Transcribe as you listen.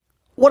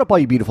What up, all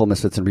you beautiful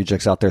Misfits and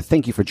Rejects out there?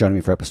 Thank you for joining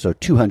me for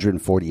episode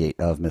 248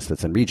 of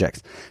Misfits and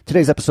Rejects.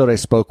 Today's episode, I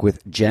spoke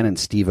with Jen and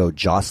Steve-O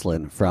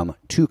Jocelyn from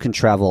Two Can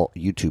Travel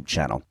YouTube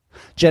channel.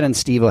 Jen and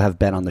Steve-O have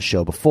been on the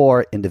show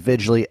before,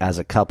 individually, as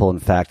a couple. In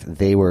fact,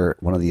 they were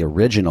one of the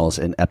originals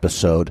in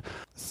episode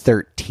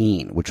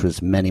 13, which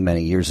was many,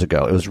 many years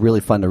ago. It was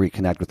really fun to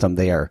reconnect with them.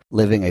 They are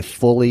living a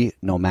fully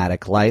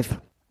nomadic life.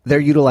 They're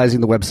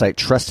utilizing the website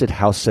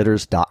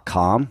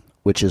trustedhousesitters.com,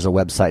 which is a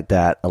website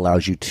that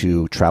allows you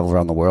to travel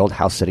around the world,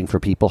 house sitting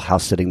for people,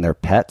 house sitting their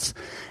pets,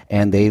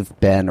 and they've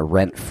been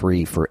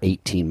rent-free for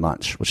 18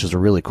 months, which is a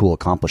really cool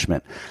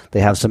accomplishment. They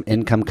have some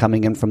income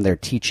coming in from their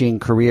teaching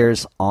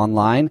careers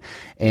online,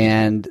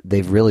 and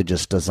they've really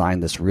just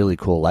designed this really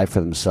cool life for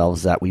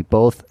themselves that we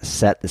both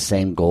set the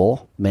same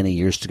goal many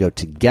years ago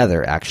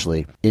together,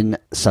 actually, in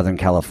Southern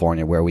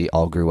California, where we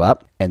all grew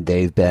up, and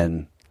they've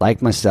been, like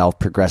myself,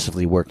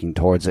 progressively working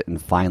towards it and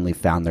finally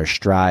found their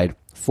stride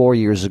 4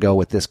 years ago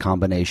with this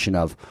combination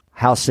of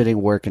house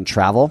sitting, work, and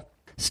travel,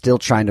 still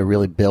trying to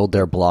really build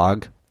their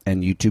blog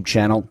and YouTube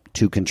channel,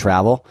 Two Can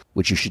Travel,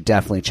 which you should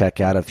definitely check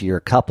out if you're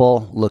a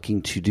couple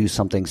looking to do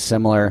something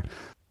similar.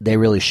 They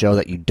really show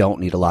that you don't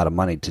need a lot of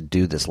money to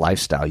do this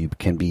lifestyle. You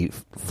can be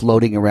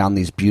floating around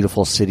these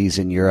beautiful cities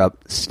in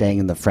Europe, staying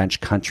in the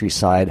French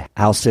countryside,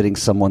 house sitting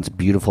someone's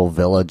beautiful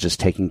villa, just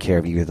taking care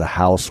of either the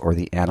house or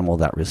the animal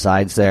that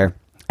resides there,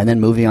 and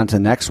then moving on to the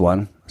next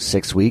one,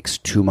 6 weeks,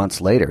 2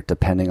 months later,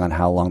 depending on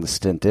how long the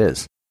stint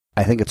is.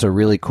 I think it's a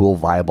really cool,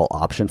 viable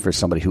option for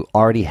somebody who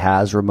already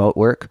has remote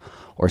work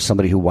or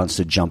somebody who wants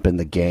to jump in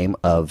the game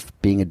of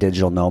being a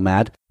digital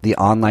nomad. The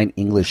online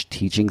English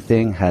teaching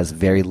thing has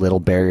very little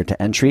barrier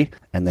to entry,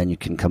 and then you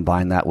can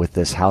combine that with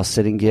this house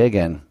sitting gig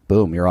and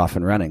boom, you're off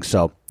and running.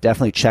 So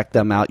definitely check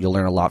them out. You'll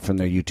learn a lot from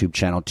their YouTube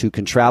channel, Two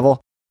Can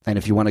Travel. And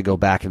if you want to go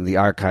back into the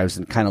archives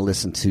and kind of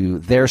listen to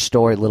their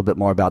story, a little bit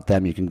more about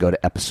them, you can go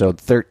to episode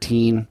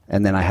 13.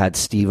 And then I had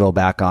Steve-O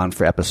back on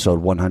for episode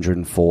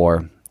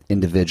 104,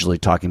 individually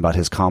talking about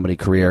his comedy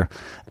career.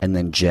 And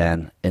then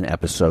Jen in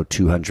episode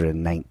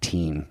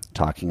 219,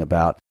 talking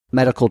about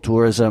medical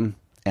tourism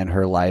and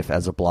her life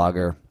as a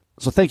blogger.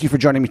 So thank you for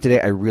joining me today.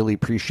 I really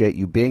appreciate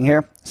you being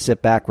here.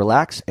 Sit back,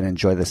 relax, and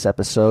enjoy this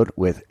episode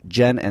with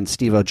Jen and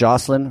Steve-O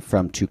Jocelyn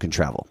from Two Can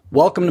Travel.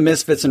 Welcome to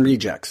Misfits and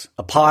Rejects,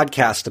 a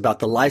podcast about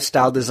the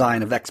lifestyle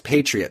design of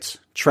expatriates,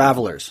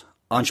 travelers,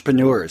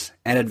 entrepreneurs,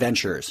 and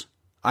adventurers.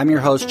 I'm your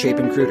host,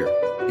 Chapin Cruder.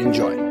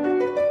 Enjoy.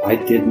 I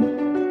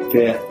didn't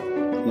fit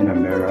in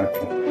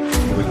America.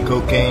 With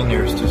cocaine,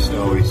 there's just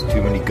always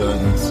too many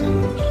guns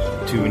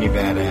and too many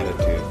bad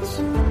attitudes.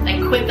 I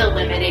quit the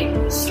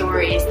limiting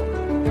stories.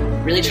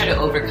 Really try to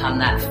overcome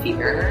that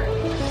fear.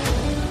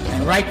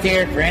 And right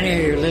there, for any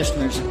of your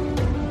listeners,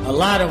 a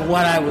lot of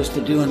what I was to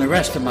do in the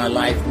rest of my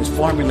life was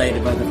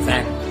formulated by the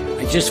fact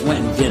I just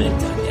went and did it.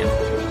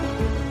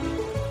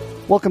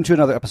 Welcome to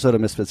another episode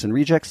of Misfits and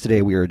Rejects.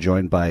 Today we are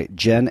joined by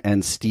Jen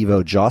and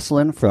Steve-O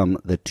Jocelyn from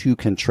the Two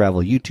Can Travel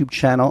YouTube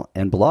channel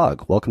and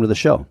blog. Welcome to the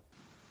show.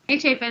 Hey,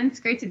 Chapin. It's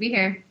great to be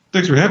here.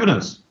 Thanks for having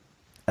us.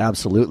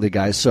 Absolutely,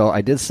 guys. So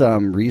I did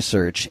some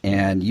research,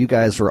 and you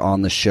guys were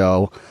on the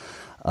show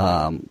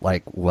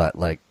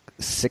like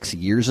 6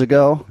 years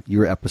ago. You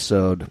were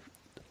episode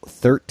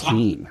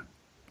 13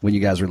 when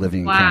you guys were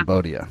living in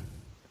Cambodia.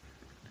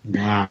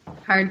 Wow.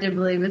 Hard to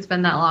believe it's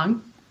been that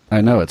long. I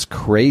know, it's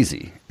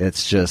crazy.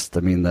 It's just, I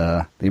mean,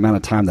 the amount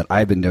of time that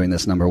I've been doing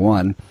this, number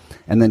one,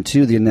 and then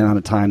two, the amount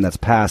of time that's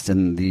passed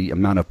and the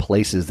amount of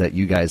places that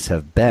you guys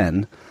have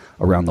been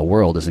around the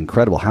world is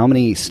incredible. How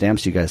many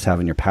stamps do you guys have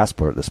in your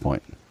passport at this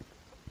point?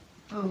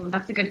 Oh,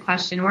 that's a good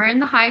question. We're in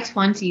the high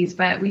 20s,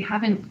 but we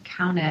haven't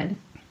counted.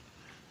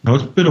 No,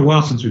 it's been a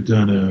while since we've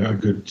done a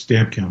good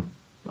stamp count.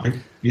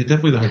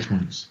 Definitely the high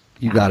 20s.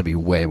 You got to be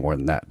way more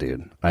than that,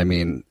 dude. I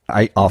mean,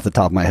 I off the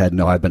top of my head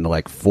know I've been to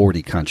like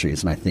 40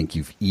 countries, and I think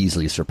you've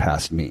easily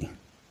surpassed me.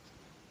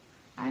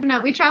 I don't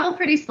know. We travel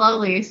pretty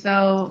slowly,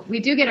 so we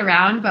do get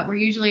around, but we're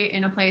usually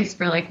in a place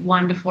for like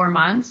 1 to 4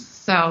 months.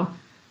 So,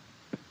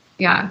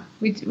 yeah,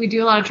 we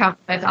do a lot of travel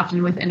that's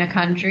often within a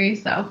country,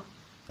 so...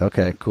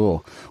 Okay,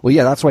 cool. Well,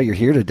 yeah, that's why you're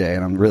here today,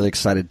 and I'm really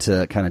excited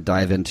to kind of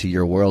dive into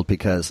your world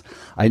because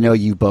I know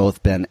you've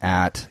both been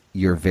at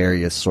your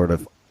various sort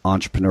of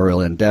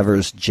entrepreneurial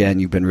endeavors. Jen,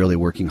 you've been really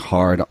working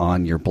hard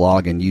on your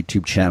blog and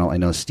YouTube channel. I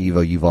know, Steve-O,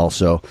 you've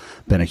also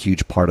been a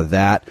huge part of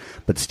that,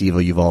 but Steve-O,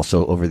 you've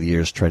also, over the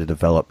years, tried to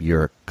develop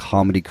your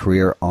comedy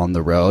career on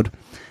the road,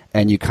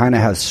 and you kind of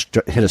have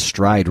hit a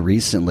stride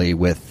recently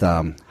with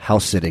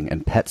house sitting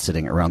and pet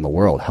sitting around the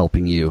world,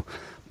 helping you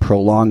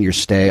prolong your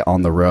stay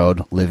on the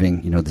road,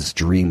 living, this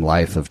dream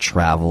life of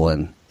travel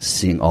and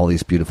seeing all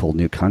these beautiful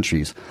new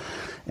countries.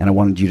 And I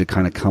wanted you to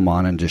kind of come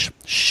on and just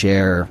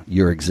share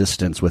your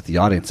existence with the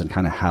audience and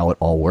kind of how it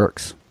all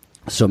works.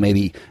 So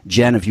maybe,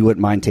 Jen, if you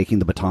wouldn't mind taking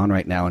the baton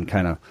right now and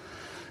kind of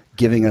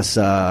giving us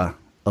a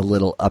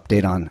little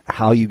update on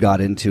how you got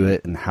into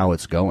it and how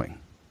it's going.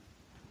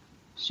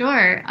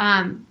 Sure.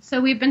 So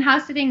we've been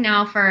house sitting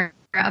now for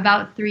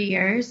about 3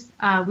 years.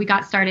 We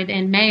got started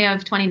in May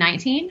of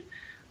 2019.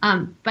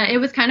 But it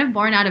was kind of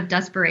born out of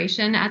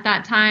desperation at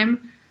that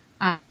time.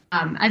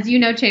 as you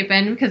know,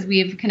 Chapin, because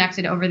we've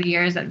connected over the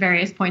years at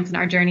various points in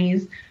our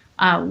journeys,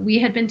 we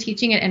had been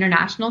teaching at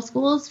international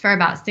schools for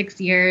about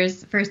 6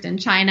 years, first in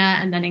China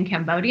and then in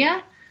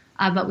Cambodia.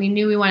 But we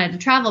knew we wanted to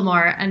travel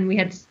more, and we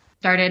had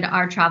started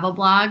our travel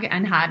blog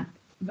and had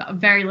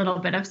very little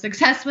bit of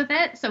success with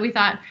it. So we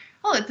thought,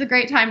 oh, it's a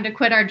great time to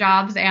quit our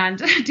jobs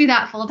and do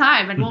that full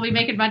time, and we'll be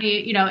making money,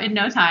 in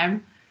no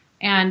time.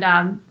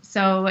 And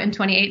so in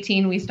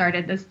 2018, we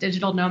started this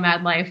digital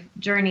nomad life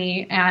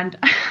journey, and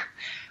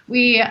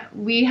we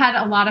had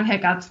a lot of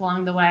hiccups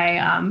along the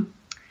way.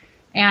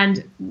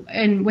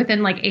 And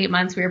within like 8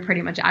 months, we were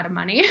pretty much out of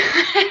money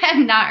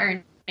and not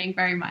earning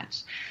very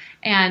much.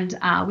 And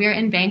we were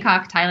in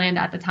Bangkok, Thailand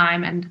at the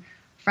time, and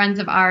friends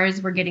of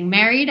ours were getting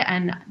married,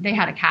 and they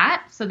had a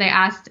cat. So they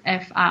asked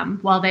if,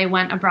 while they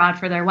went abroad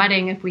for their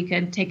wedding, if we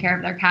could take care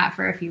of their cat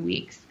for a few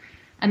weeks.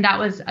 And that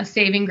was a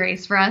saving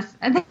grace for us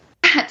at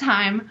that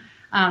time.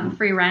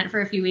 Free rent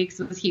for a few weeks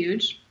was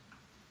huge.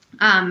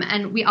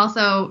 And we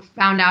also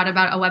found out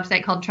about a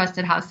website called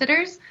Trusted House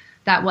Sitters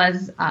that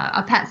was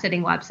a pet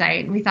sitting website.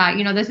 And we thought,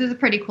 this is a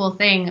pretty cool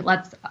thing.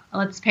 Let's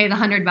pay the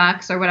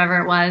 $100 or whatever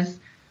it was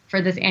for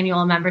this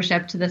annual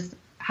membership to this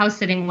house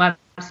sitting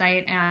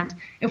website. And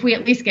if we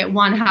at least get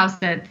one house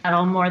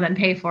that'll more than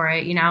pay for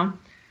it,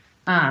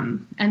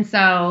 And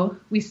so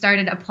we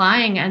started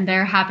applying, and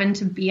there happened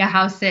to be a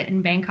house sit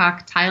in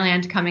Bangkok,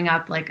 Thailand coming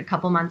up like a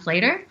couple months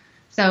later.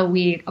 So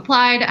we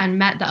applied and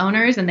met the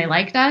owners, and they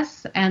liked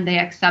us, and they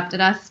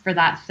accepted us for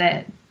that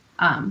sit.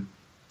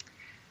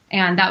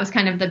 And that was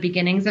kind of the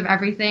beginnings of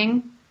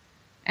everything.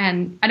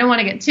 And I don't want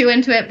to get too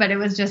into it, but it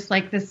was just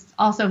like this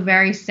also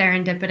very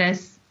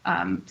serendipitous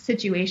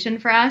situation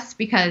for us,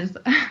 because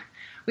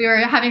we were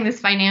having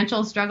this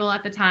financial struggle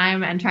at the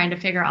time and trying to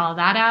figure all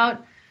that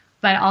out.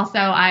 But also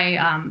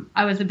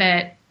I was a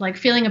bit like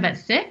feeling a bit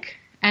sick.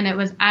 And it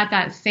was at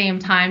that same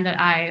time that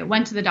I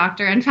went to the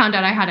doctor and found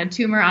out I had a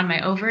tumor on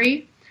my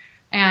ovary.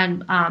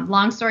 And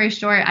long story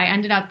short, I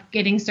ended up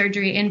getting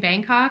surgery in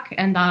Bangkok,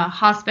 and the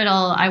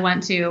hospital I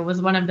went to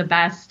was one of the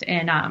best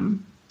in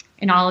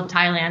all of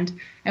Thailand.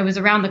 It was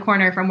around the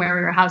corner from where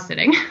we were house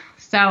sitting.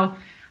 So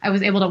I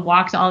was able to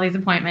walk to all these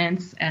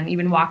appointments and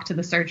even walk to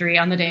the surgery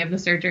on the day of the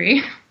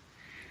surgery.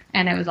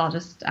 And it was all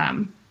just,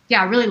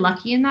 really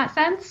lucky in that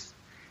sense.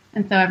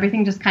 And so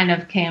everything just kind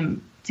of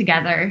came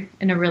together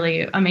in a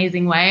really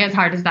amazing way, as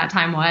hard as that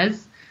time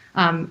was.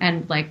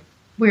 And like,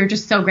 we were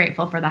just so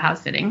grateful for the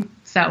house sitting.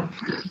 So,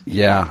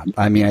 yeah,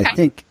 I mean, I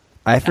think,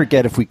 I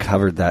forget if we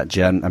covered that,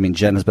 Jen. I mean,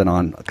 Jen has been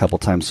on a couple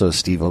times, so has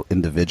Steve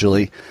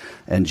individually.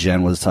 And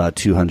Jen was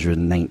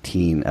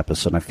 219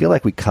 episode. And I feel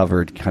like we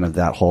covered kind of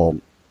that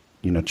whole,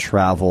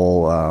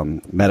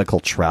 travel, medical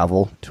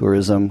travel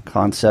tourism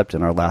concept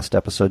in our last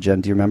episode.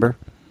 Jen, do you remember?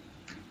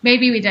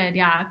 Maybe we did,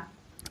 yeah.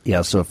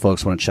 Yeah, so if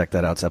folks want to check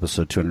that out, it's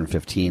episode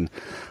 215.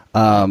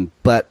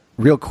 But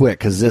real quick,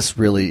 because this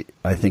really,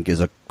 I think, is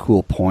a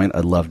cool point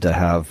I'd love to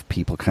have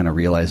people kind of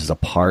realize as a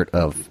part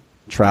of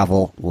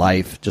travel,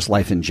 life, just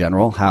life in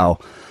general, how,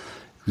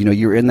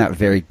 you're in that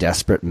very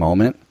desperate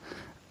moment.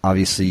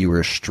 Obviously, you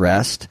were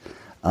stressed,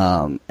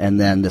 and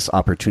then this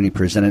opportunity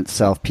presented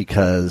itself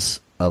because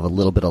of a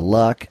little bit of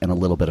luck and a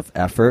little bit of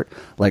effort.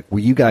 Like, were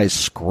you guys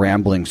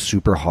scrambling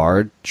super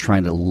hard,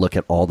 trying to look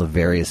at all the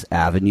various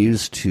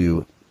avenues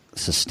to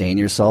sustain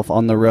yourself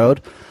on the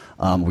road?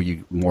 Were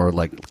you more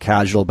like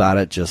casual about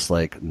it, just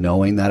like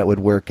knowing that it would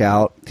work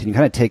out? Can you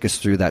kind of take us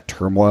through that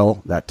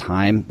turmoil, that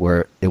time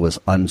where it was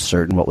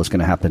uncertain what was going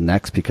to happen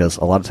next? Because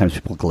a lot of times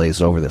people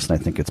glaze over this, and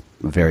I think it's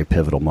a very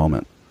pivotal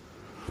moment.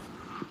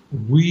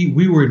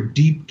 We were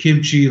deep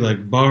kimchi,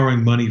 like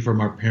borrowing money from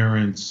our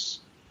parents,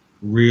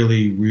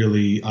 really,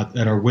 really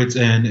at our wits'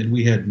 end, and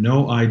we had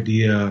no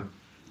idea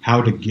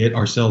how to get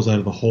ourselves out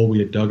of the hole we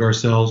had dug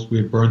ourselves. We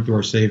had burned through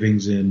our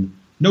savings in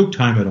no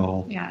time at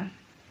all. Yeah.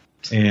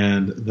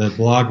 And the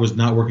blog was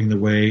not working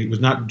it was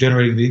not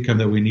generating the income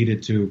that we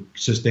needed to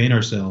sustain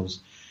ourselves.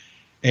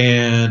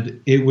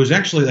 And it was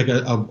actually like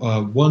a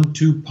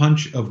 1-2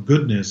 punch of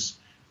goodness,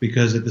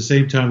 because at the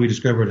same time we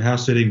discovered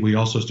house sitting, we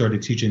also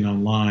started teaching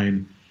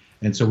online.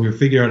 And so we were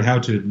figuring out how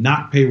to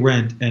not pay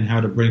rent and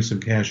how to bring some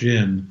cash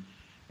in.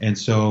 And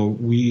so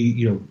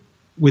we,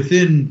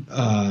 within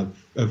a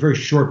very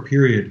short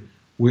period,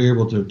 we were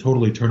able to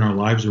totally turn our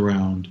lives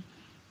around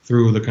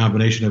through the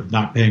combination of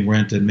not paying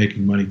rent and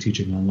making money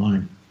teaching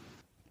online.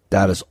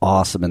 That is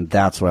awesome, and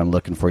that's what I'm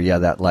looking for. Yeah,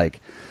 that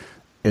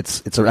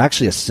it's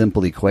actually a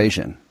simple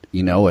equation.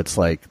 It's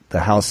like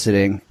the house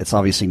sitting. It's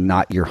obviously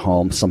not your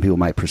home. Some people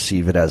might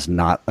perceive it as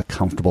not a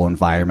comfortable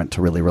environment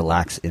to really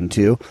relax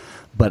into,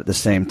 but at the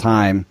same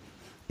time,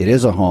 it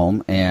is a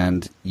home,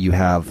 and you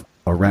have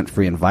a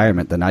rent-free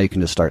environment. Then now you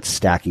can just start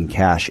stacking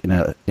cash in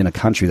a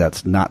country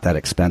that's not that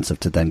expensive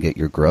to then get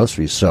your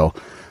groceries. So,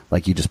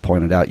 like you just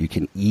pointed out, you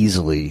can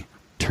easily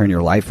turn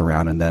your life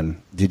around. And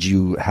then, did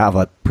you have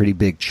a pretty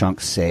big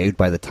chunk saved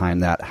by the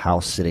time that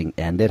house sitting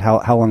ended? How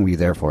long were you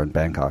there for in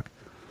Bangkok?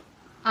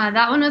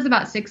 That one was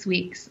about 6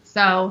 weeks.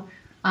 So,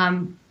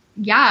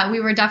 we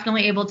were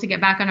definitely able to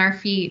get back on our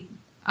feet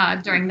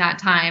during that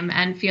time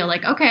and feel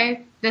like,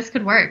 okay, this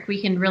could work.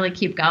 We can really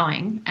keep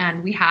going.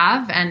 And we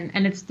have,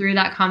 and it's through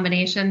that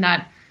combination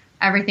that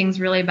everything's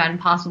really been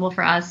possible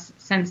for us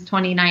since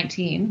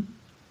 2019.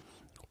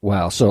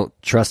 Wow. So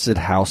Trusted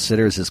House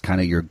Sitters is kind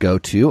of your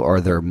go-to, or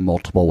are there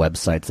multiple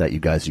websites that you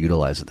guys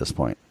utilize at this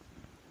point?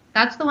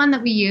 That's the one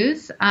that we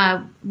use.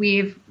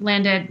 We've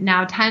landed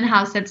now 10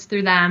 house sits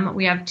through them.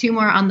 We have 2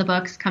 more on the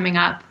books coming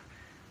up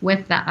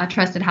with the,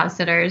 Trusted House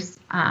Sitters.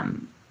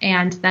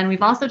 And then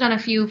we've also done a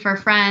few for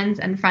friends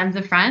and friends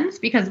of friends,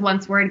 because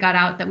once word got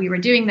out that we were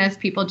doing this,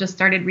 people just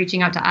started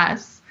reaching out to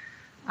us,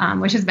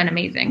 which has been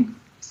amazing.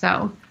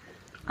 So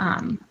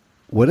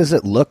what does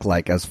it look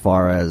like as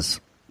far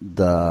as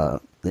the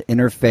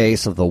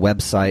interface of the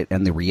website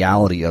and the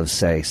reality of,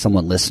 say,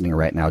 someone listening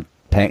right now,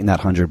 paying that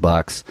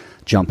 $100,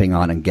 jumping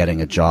on and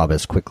getting a job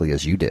as quickly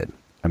as you did?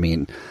 I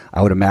mean,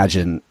 I would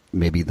imagine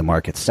maybe the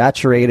market's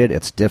saturated,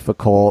 it's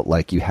difficult,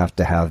 like you have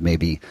to have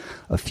maybe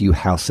a few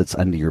house sits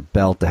under your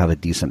belt to have a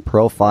decent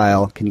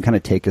profile. Can you kind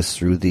of take us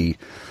through the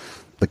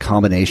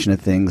combination of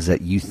things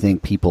that you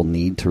think people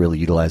need to really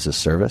utilize this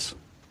service?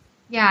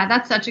 Yeah,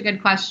 that's such a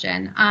good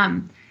question.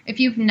 If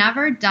you've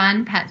never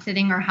done pet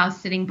sitting or house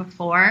sitting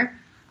before,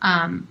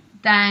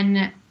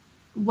 then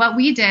what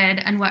we did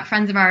and what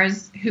friends of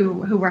ours who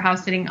were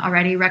house sitting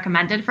already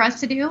recommended for us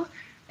to do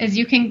is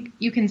you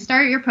can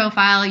start your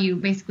profile. You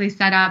basically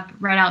set up,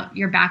 write out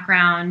your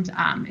background.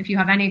 If you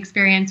have any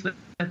experience with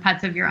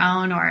pets of your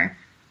own or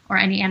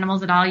any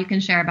animals at all, you can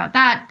share about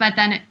that. But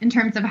then in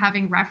terms of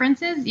having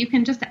references, you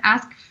can just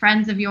ask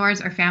friends of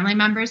yours or family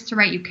members to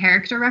write you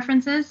character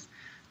references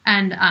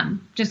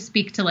and just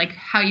speak to like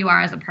how you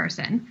are as a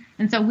person.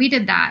 And so we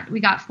did that.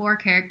 We got 4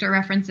 character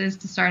references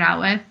to start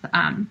out with,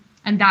 and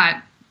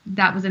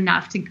that was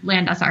enough to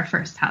land us our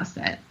first house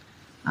sit,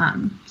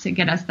 to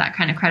get us that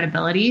kind of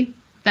credibility.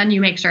 Then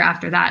you make sure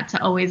after that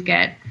to always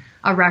get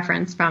a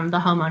reference from the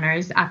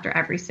homeowners after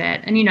every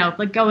sit, and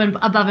like go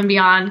above and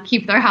beyond,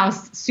 keep their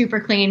house super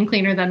clean,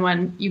 cleaner than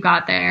when you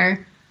got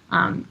there.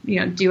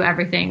 Do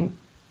everything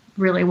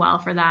really well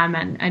for them,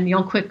 and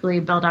you'll quickly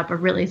build up a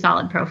really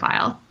solid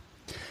profile.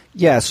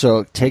 Yeah,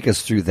 so take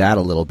us through that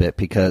a little bit,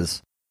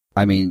 because,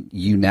 I mean,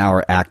 you now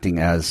are acting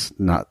as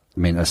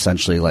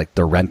essentially like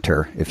the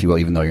renter, if you will,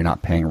 even though you're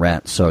not paying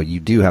rent. So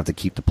you do have to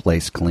keep the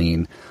place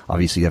clean.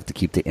 Obviously, you have to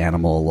keep the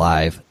animal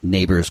alive.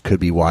 Neighbors could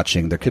be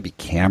watching. There could be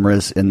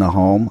cameras in the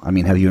home. I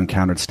mean, have you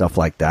encountered stuff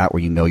like that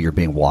where you know you're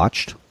being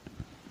watched?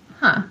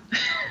 Huh.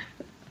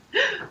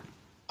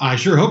 I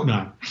sure hope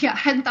not. Yeah, I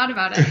hadn't thought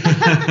about it.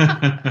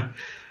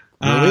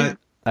 Really?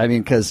 I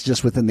mean, because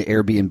just within the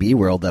Airbnb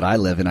world that I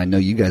live in, I know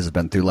you guys have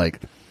been through,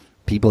 like,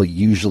 people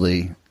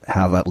usually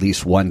have at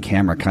least one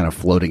camera kind of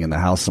floating in the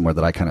house somewhere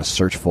that I kind of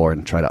search for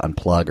and try to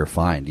unplug or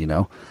find,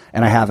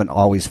 And I haven't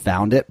always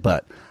found it,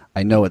 but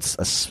I know it's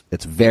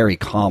very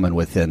common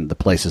within the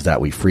places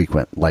that we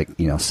frequent, like,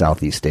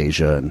 Southeast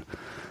Asia and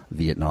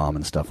Vietnam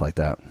and stuff like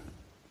that.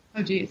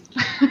 Oh, geez.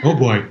 Oh,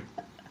 boy.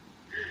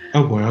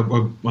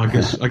 I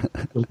guess I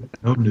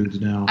no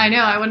nudes now. I know.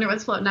 I wonder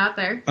what's floating out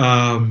there.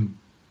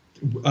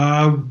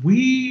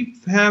 We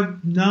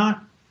have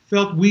not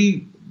felt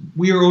we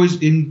are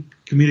always in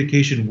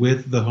communication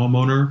with the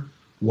homeowner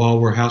while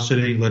we're house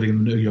sitting, letting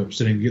them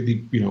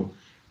know,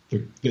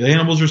 the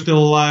animals are still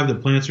alive, the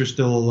plants are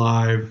still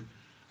alive,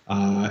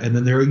 and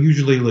then there are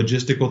usually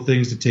logistical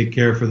things to take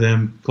care for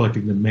them,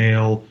 collecting the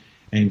mail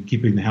and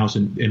keeping the house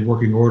in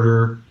working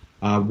order.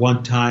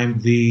 One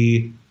time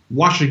the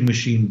washing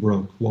machine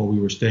broke while we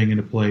were staying in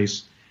a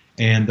place,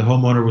 and the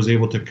homeowner was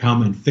able to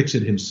come and fix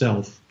it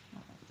himself.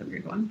 That's a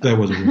weird one. That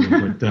was a weird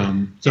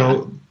one.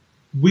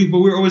 But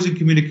we're always in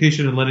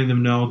communication and letting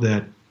them know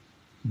that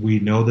we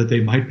know that they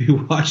might be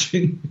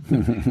watching.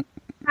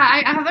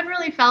 I haven't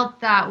really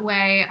felt that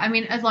way. I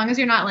mean, as long as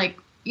you're not like,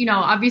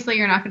 obviously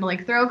you're not going to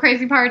like throw a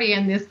crazy party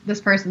in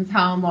this person's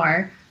home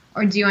or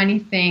do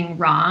anything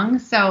wrong.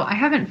 So I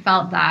haven't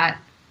felt that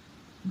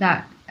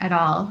at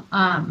all.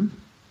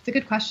 It's a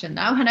good question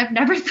though, and I've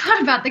never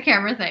thought about the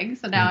camera thing.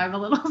 So now I'm a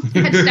little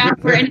sketched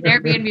out. We're in an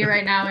Airbnb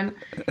right now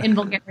in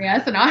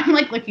Bulgaria, so now I'm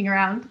like looking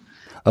around.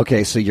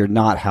 Okay, so you're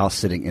not house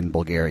sitting in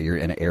Bulgaria. You're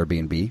in an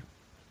Airbnb?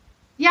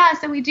 Yeah,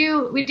 so we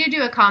do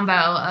a combo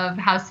of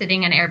house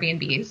sitting and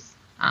Airbnbs.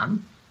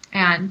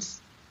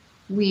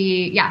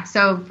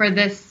 So for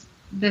this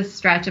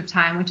stretch of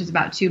time, which is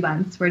about 2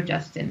 months, we're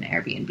just in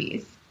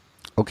Airbnbs.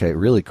 Okay,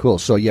 really cool.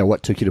 So yeah,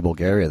 what took you to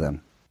Bulgaria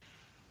then?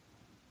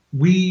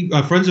 We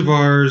friends of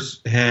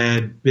ours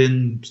had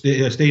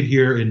stayed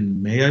here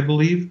in May, I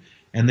believe,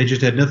 and they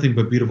just had nothing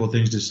but beautiful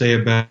things to say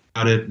about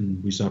it,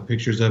 and we saw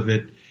pictures of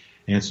it.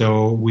 And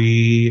so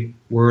we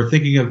were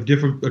thinking of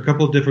a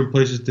couple of different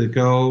places to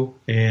go,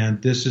 and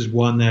this is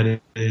one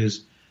that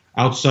is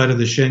outside of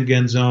the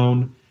Schengen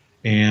zone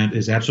and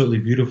is absolutely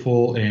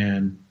beautiful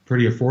and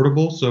pretty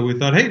affordable. So we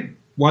thought, hey,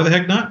 why the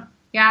heck not?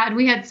 Yeah, and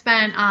we had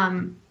spent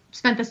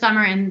the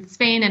summer in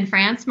Spain and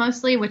France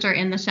mostly, which are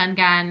in the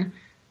Schengen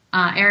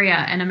area,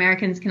 and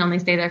Americans can only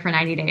stay there for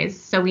 90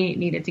 days. So we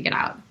needed to get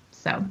out.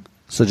 So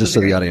just so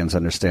the audience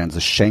understands,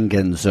 the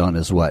Schengen zone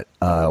is what,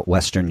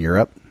 Western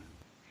Europe?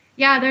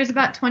 Yeah, there's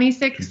about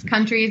 26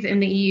 countries in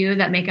the EU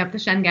that make up the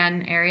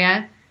Schengen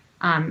area.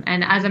 And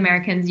as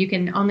Americans, you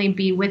can only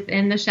be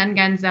within the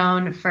Schengen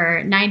zone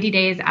for 90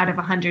 days out of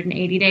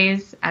 180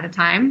 days at a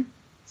time.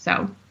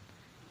 So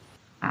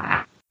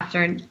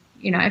after,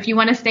 if you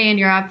want to stay in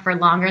Europe for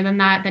longer than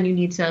that, then you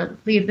need to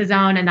leave the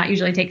zone, and that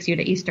usually takes you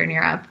to Eastern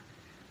Europe.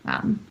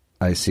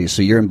 I see.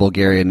 So you're in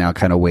Bulgaria now,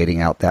 kind of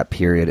waiting out that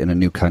period in a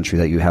new country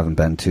that you haven't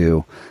been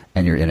to,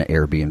 and you're in an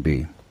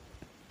Airbnb.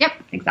 Yep,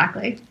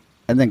 exactly.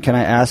 And then can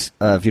I ask,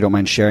 if you don't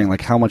mind sharing,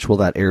 like how much will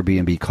that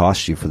Airbnb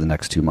cost you for the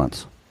next 2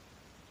 months?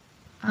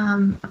 I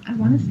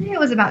want to say it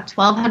was about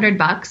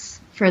 $1,200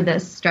 for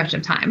this stretch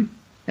of time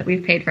that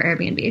we've paid for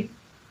Airbnb.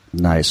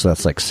 Nice. So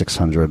that's like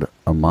 $600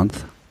 a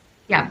month?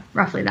 Yeah,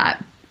 roughly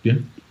that. Yeah.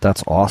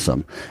 That's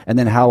awesome. And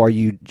then are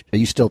you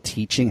still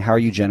teaching? How are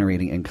you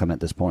generating income at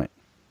this point?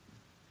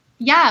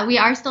 Yeah, we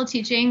are still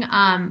teaching.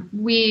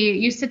 We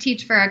used to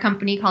teach for a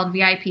company called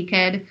VIP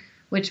Kid,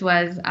 which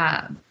was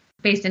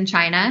based in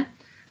China,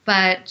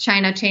 but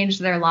China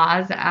changed their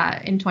laws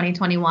in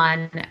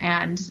 2021,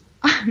 and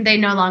they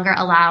no longer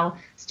allow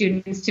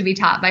students to be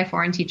taught by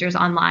foreign teachers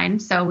online.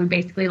 So we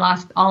basically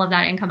lost all of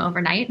that income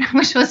overnight,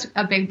 which was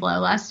a big blow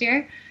last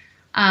year.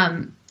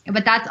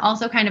 But that's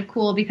also kind of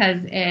cool because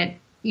it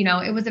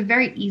was a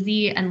very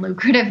easy and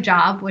lucrative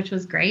job, which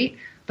was great,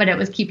 but it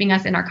was keeping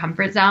us in our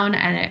comfort zone,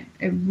 and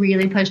it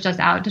really pushed us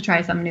out to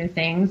try some new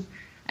things.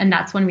 And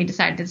that's when we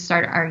decided to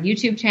start our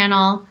YouTube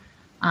channel,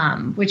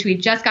 which we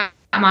just got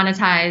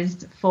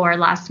monetized for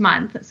last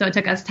month. So it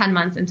took us 10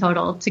 months in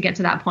total to get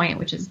to that point,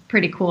 which is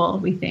pretty cool,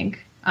 we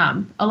think.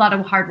 A lot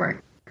of hard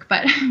work,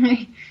 but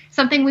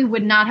something we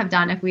would not have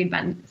done if we'd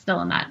been still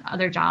in that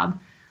other job.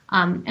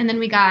 And then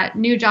we got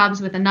new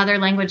jobs with another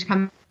language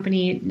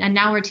company, and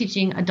now we're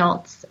teaching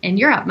adults in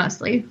Europe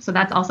mostly. So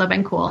that's also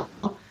been cool,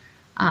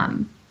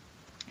 and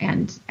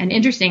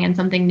interesting and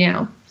something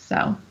new.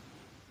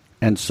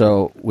 And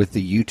so with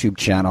the YouTube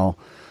channel,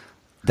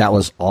 that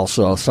was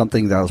also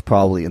something that was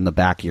probably in the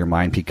back of your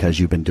mind because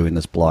you've been doing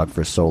this blog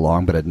for so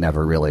long, but had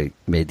never really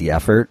made the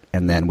effort.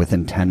 And then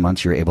within 10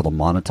 months, you're able to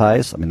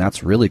monetize. I mean,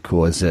 that's really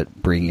cool. Is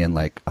it bringing in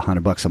like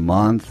 $100 a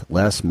month,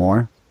 less,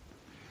 more?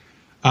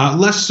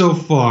 Less so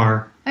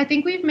far. I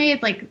think we've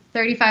made like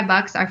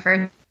 $35 our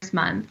first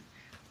month.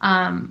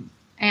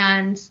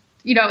 And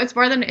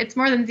it's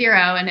more than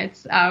zero, and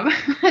it's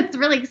it's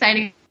really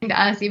exciting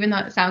to us, even though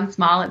it sounds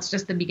small. It's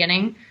just the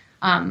beginning.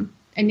 And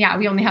yeah,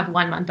 we only have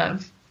 1 month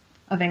of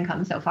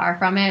income so far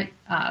from it.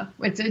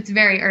 It's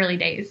very early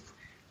days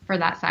for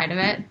that side of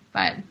it,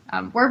 but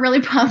we're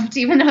really pumped.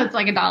 Even though it's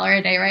like $1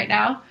 a day right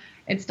now,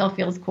 it still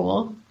feels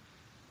cool.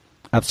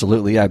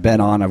 Absolutely. I've been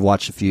on, I've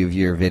watched a few of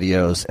your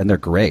videos, and they're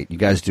great. You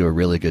guys do a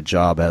really good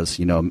job as,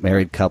 a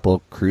married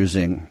couple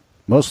cruising,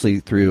 mostly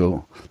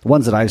through, the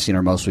ones that I've seen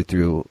are mostly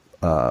through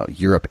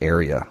Europe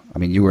area. I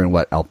mean, you were in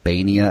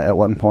Albania at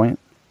one point?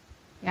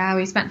 Yeah,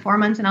 we spent 4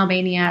 months in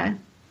Albania.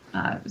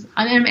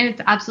 And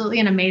it's absolutely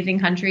an amazing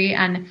country.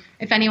 And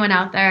if anyone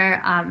out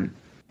there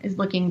is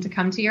looking to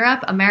come to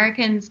Europe,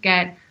 Americans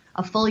get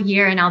a full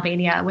year in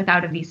Albania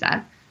without a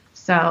visa.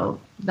 So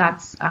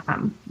that's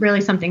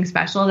really something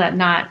special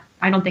that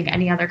I don't think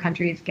any other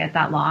countries get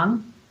that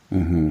long.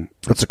 Mm-hmm.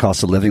 What's the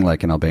cost of living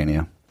like in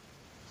Albania?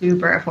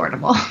 Super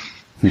affordable.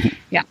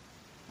 Yeah,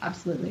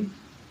 absolutely.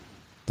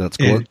 That's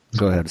cool.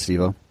 Go ahead,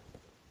 Steve-O.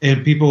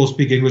 And people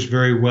speak English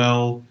very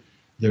well.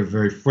 They're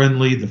very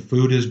friendly. The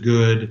food is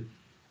good.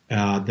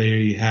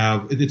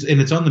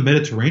 It's on the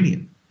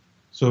Mediterranean.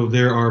 So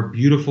there are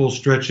beautiful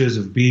stretches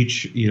of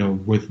beach,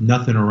 with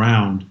nothing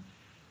around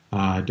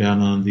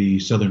down on the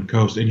southern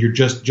coast. And you're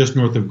just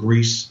north of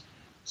Greece.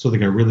 So they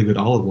got really good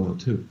olive oil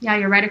too. Yeah,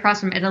 you're right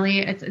across from Italy.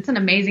 It's an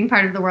amazing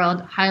part of the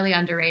world, highly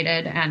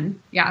underrated. And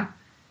yeah,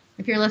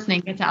 if you're listening,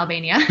 get to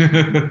Albania.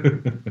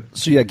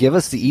 So yeah, give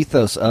us the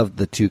ethos of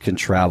the Two Can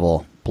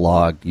Travel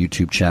blog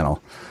YouTube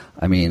channel.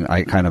 I mean,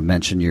 I kind of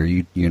mentioned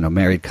you're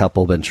married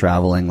couple, been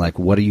traveling. Like,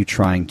 what are you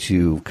trying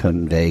to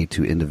convey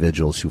to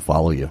individuals who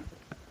follow you?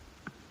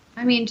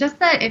 I mean, just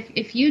that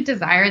if you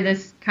desire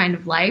this kind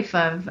of life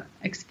of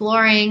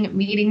exploring,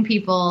 meeting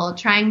people,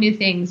 trying new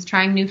things,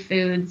 trying new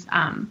foods,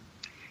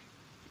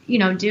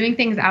 doing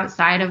things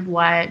outside of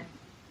what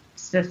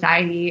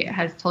society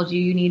has told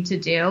you need to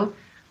do.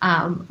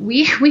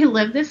 We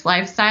live this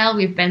lifestyle.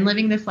 We've been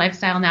living this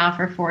lifestyle now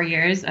for 4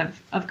 years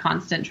of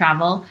constant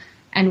travel.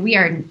 And we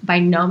are by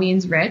no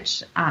means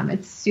rich.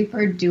 It's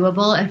super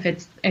doable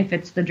if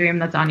it's the dream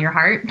that's on your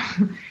heart,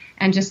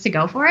 and just to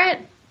go for it,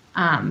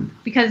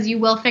 because you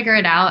will figure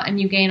it out,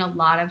 and you gain a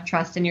lot of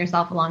trust in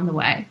yourself along the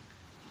way.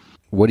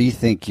 What do you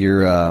think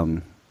your,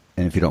 and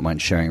if you don't mind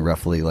sharing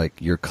roughly, like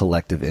your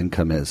collective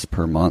income is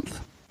per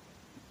month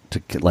to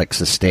like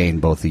sustain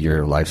both of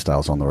your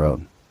lifestyles on the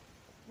road?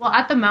 Well,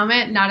 at the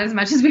moment, not as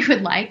much as we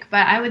would like,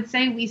 but I would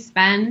say we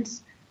spend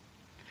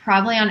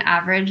probably on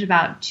average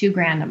about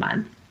 $2,000 a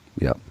month.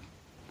 Yep.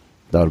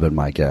 That would have been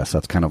my guess.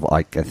 That's kind of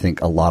like, I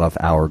think a lot of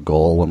our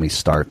goal when we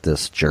start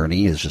this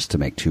journey is just to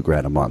make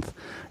 $2,000 a month.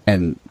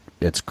 And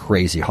it's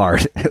crazy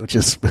hard.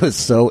 It was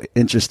so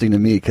interesting to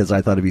me because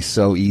I thought it'd be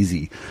so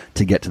easy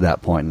to get to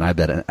that point, and I've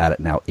been at it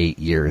now 8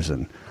 years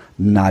and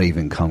not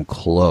even come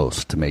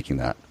close to making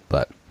that.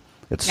 But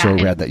it's so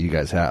rad that you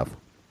guys have.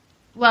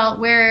 Well,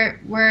 we're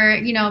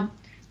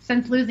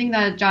since losing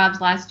the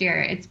jobs last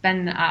year, it's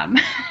been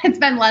it's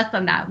been less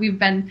than that. We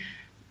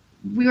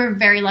were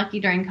very lucky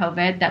during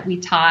COVID that we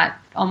taught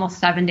almost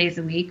 7 days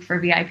a week for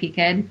VIP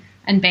Kid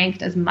and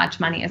banked as much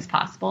money as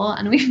possible.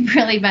 And we've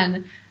really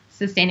been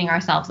sustaining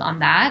ourselves on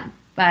that.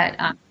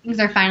 But things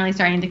are finally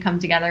starting to come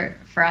together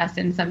for us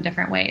in some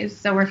different ways.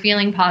 So we're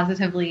feeling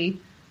positively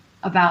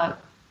about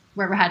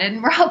where we're headed.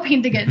 And we're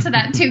hoping to get to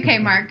that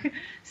 2K mark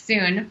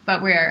soon.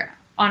 But we're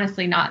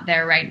honestly not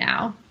there right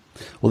now.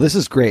 Well, this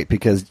is great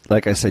because,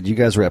 like I said, you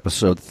guys are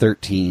episode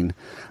 13.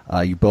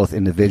 You both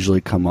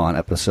individually come on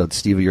episode.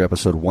 Steve, you're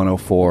episode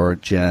 104,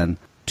 Jen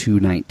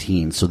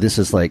 219. So this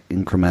is like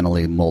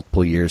incrementally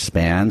multiple year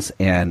spans.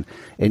 And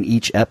in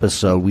each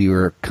episode, we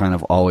were kind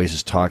of always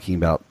just talking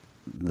about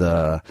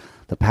the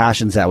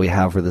passions that we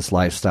have for this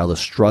lifestyle, the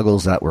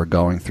struggles that we're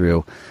going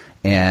through.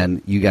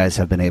 And you guys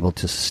have been able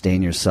to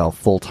sustain yourself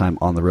full-time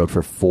on the road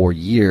for 4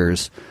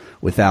 years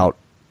without,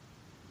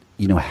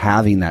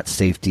 having that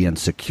safety and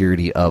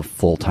security of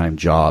full-time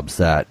jobs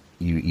that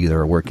you either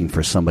are working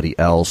for somebody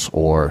else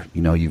or,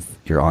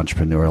 your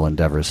entrepreneurial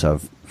endeavors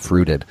have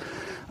fruited.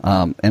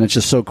 And it's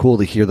just so cool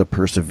to hear the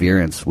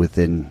perseverance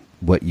within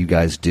what you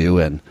guys do.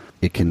 And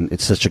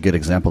it's such a good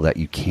example that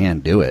you can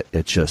do it.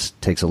 It just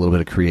takes a little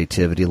bit of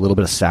creativity, a little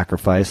bit of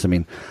sacrifice. I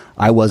mean,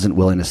 I wasn't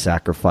willing to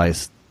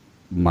sacrifice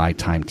my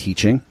time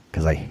teaching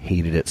because I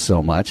hated it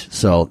so much.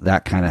 So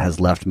that kind of has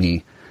left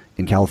me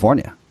in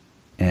California.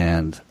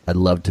 And I'd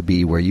love to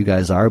be where you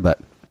guys are, but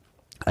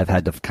I've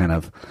had to kind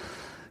of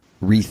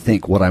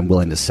rethink what I'm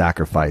willing to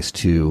sacrifice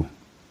to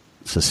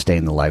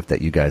sustain the life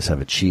that you guys have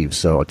achieved.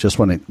 So I just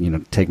want to,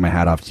 take my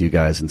hat off to you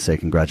guys and say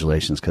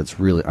congratulations because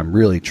I'm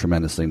really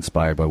tremendously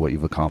inspired by what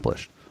you've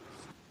accomplished.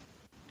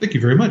 Thank you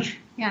very much.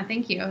 Yeah,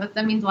 thank you.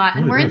 That means a lot.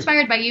 And we're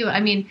inspired by you.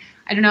 I mean,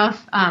 I don't know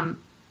if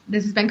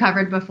this has been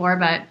covered before,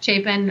 but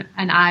Chapin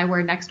and I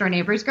were next door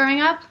neighbors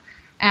growing up.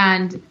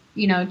 And,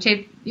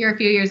 Chap, you're a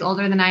few years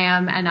older than I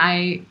am.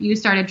 And you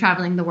started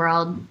traveling the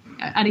world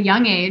at a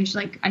young age,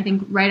 like I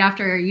think right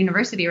after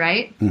university,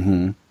 right?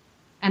 Mm-hmm.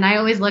 And I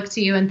always looked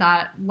to you and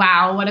thought,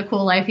 wow, what a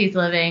cool life he's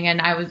living. And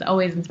I was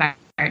always inspired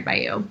by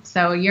you.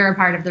 So you're a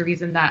part of the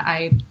reason that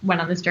I went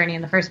on this journey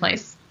in the first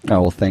place.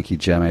 Oh, well, thank you,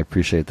 Jen. I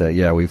appreciate that.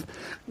 Yeah, we've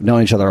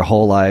known each other our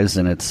whole lives,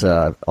 and it's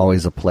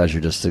always a pleasure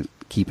just to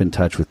keep in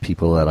touch with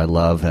people that I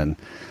love and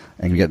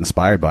get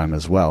inspired by them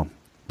as well.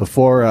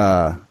 Before,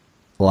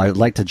 I'd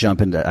like to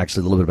jump into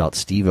actually a little bit about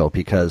Steve-O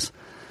because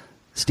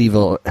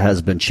Steve-O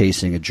has been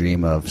chasing a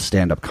dream of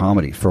stand-up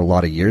comedy for a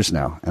lot of years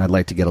now, and I'd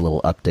like to get a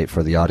little update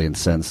for the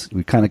audience since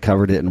we kind of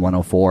covered it in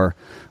 104,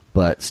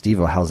 but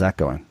Steve-O, how's that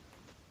going?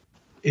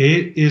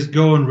 It is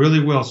going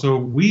really well.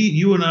 So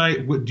you and I,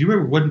 do you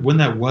remember when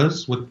that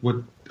was? What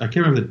I can't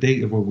remember the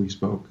date of when we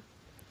spoke.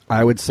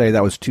 I would say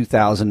that was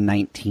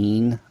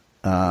 2019.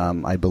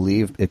 I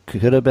believe it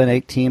could have been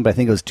 18, but I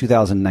think it was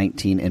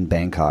 2019 in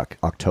Bangkok,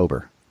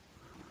 October.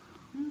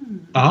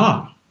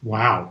 Ah,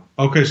 wow.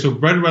 Okay, so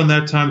right around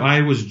that time,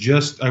 I was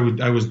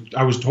touring.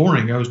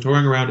 I was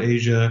touring around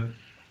Asia.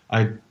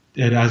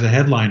 As a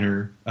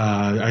headliner,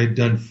 I had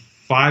done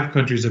 5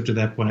 countries up to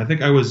that point. I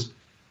think I was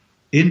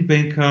in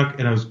Bangkok,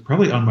 and I was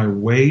probably on my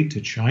way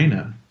to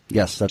China.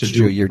 Yes, that's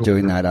true. You're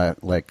doing that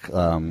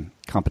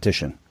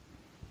competition.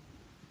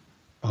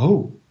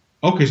 Oh,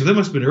 okay. So that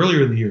must have been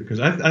earlier in the year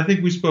because I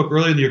think we spoke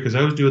earlier in the year because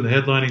I was doing the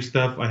headlining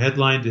stuff. I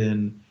headlined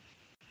in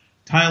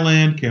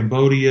Thailand,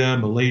 Cambodia,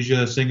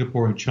 Malaysia,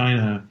 Singapore, and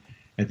China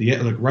at the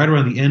right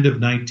around the end of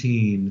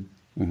 19.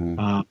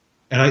 Mm-hmm.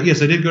 And I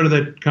did go to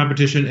that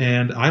competition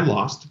and I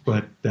lost,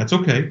 but that's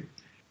okay.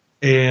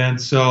 And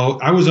so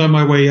I was on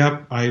my way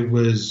up. I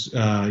was,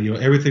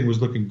 everything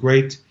was looking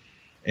great.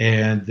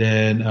 And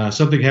then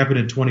something happened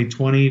in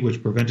 2020,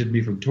 which prevented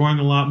me from touring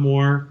a lot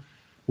more.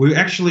 We were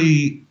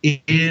actually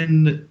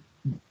in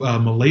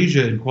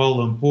Malaysia in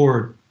Kuala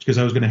Lumpur because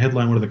I was going to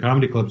headline one of the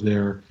comedy clubs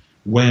there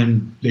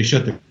when they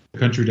shut the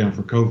country down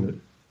for COVID.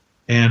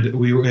 And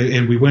we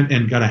went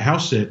and got a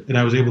house sit, and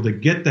I was able to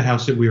get the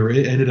house sit.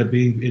 Ended up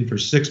being in for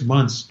 6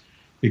 months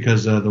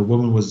because the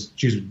woman we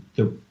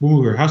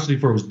were house sitting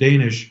for was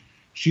Danish.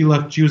 She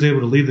left. She was able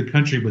to leave the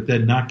country, but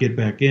then not get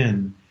back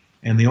in.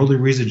 And the only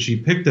reason she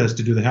picked us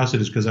to do the house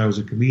sit is because I was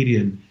a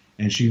comedian,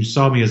 and she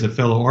saw me as a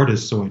fellow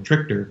artist, so I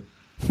tricked her.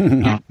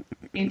 Yeah.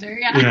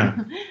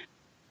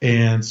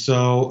 And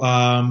so,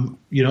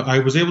 I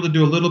was able to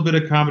do a little bit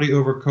of comedy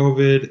over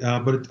COVID,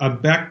 but I'm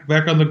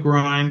back on the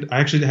grind.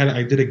 I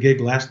did a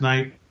gig last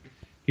night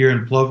here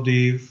in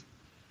Plovdiv,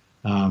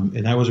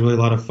 and that was really a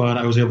lot of fun.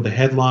 I was able to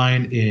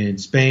headline in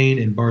Spain,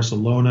 in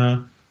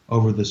Barcelona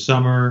over the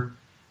summer,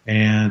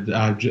 and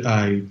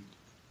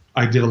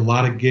I did a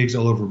lot of gigs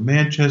all over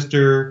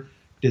Manchester,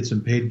 did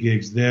some paid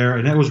gigs there,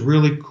 and that was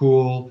really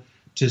cool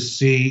to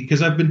see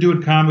because I've been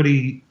doing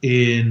comedy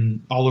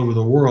all over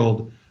the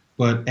world.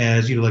 but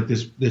as, like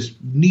this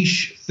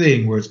niche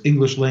thing where it's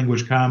English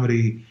language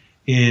comedy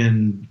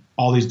in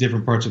all these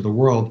different parts of the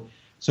world.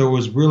 So it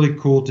was really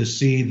cool to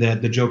see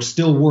that the jokes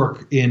still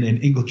work in an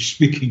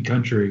English-speaking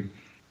country.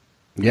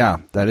 Yeah,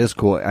 that is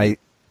cool.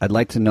 I'd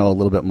like to know a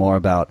little bit more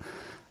about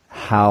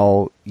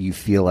how you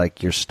feel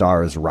like your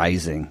star is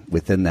rising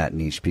within that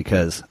niche,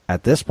 because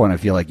at this point I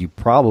feel like you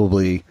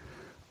probably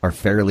are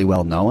fairly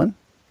well known.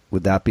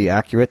 Would that be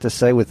accurate to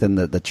say within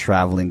the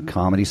traveling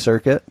comedy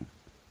circuit?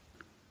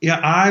 Yeah,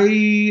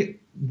 I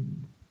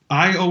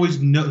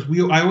always know.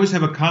 I always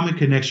have a common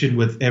connection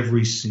with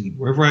every scene.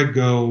 Wherever I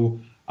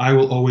go, I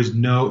will always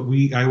know.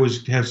 I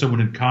always have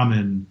someone in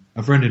common,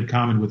 a friend in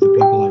common with the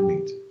people I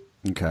meet.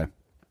 Okay.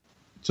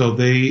 So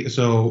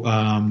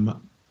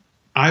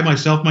I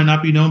myself might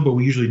not be known, but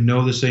we usually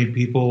know the same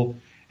people,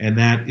 and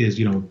that is,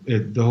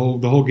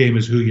 the whole game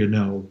is who you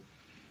know.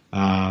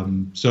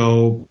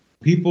 So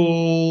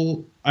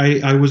people,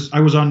 I was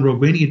on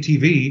Romanian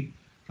TV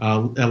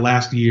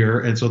last year,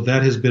 and so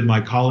that has been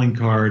my calling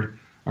card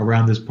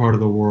around this part of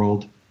the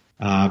world.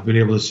 I've been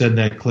able to send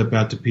that clip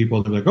out to people,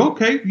 and they're like,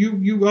 okay,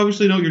 you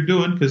obviously know what you're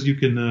doing, because you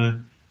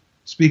can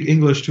speak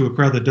English to a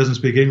crowd that doesn't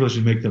speak English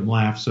and make them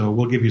laugh, so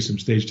we'll give you some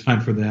stage time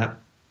for that.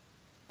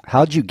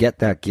 How'd you get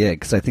that gig?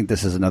 Because I think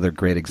this is another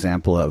great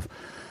example of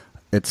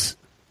it's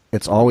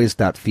always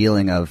that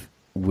feeling of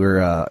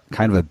we're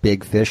kind of a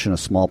big fish in a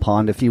small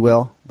pond, if you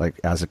will. Like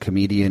as a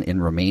comedian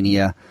in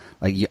Romania,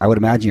 like I would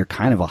imagine you're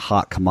kind of a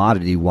hot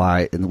commodity.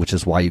 Which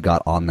is why you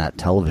got on that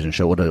television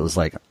show. What it was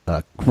like,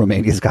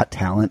 Romania's Got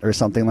Talent or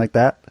something like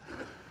that.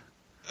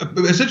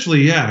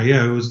 Essentially, yeah.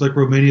 It was like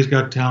Romania's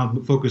Got Talent,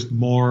 but focused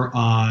more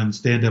on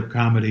stand-up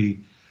comedy.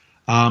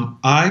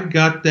 I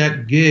got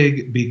that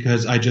gig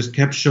because I just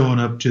kept showing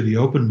up to the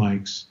open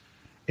mics,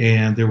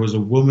 and there was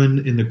a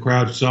woman in the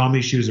crowd who saw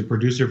me. She was a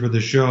producer for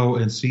the show,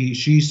 and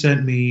she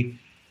sent me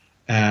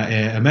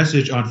a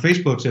message on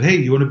Facebook, said, hey,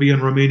 you want to be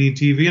on Romanian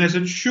TV? And I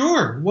said,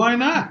 sure, why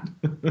not?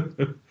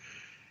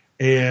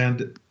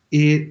 And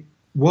it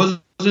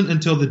wasn't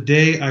until the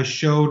day I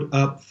showed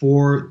up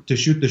to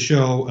shoot the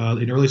show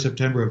in early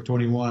September of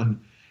 21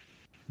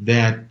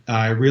 that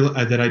I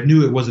realized that I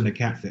knew it wasn't a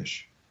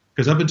catfish.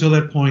 Because up until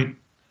that point,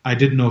 I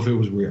didn't know if it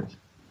was real.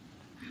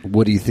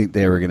 What do you think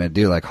they were going to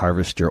do? Like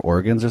harvest your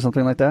organs or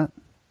something like that?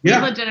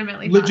 Yeah,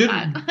 legitimately thought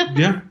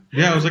that.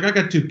 Yeah. I was like, I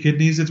got 2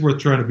 kidneys. It's worth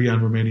trying to be on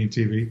Romanian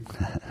TV.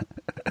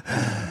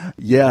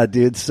 Yeah,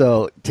 dude.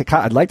 So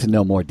I'd like to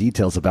know more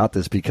details about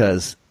this,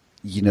 because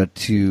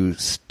to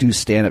do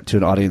stand up to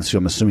an audience who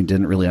I'm assuming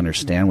didn't really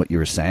understand what you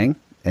were saying,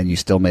 and you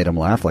still made them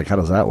laugh. Like, how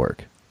does that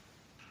work?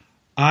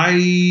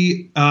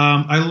 I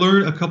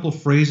learned a couple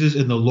phrases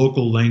in the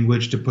local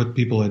language to put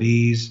people at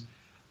ease.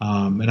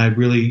 And I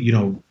really,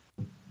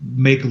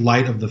 make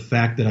light of the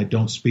fact that I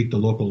don't speak the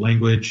local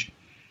language,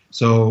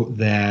 so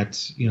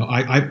that,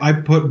 I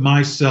put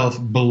myself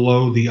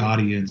below the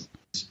audience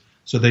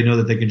so they know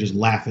that they can just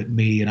laugh at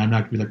me, and I'm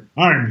not going to be like,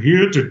 I'm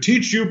here to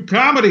teach you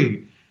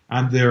comedy.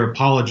 I'm there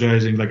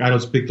apologizing, like, I don't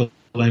speak the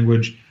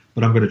language,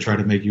 but I'm going to try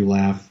to make you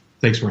laugh.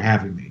 Thanks for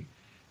having me.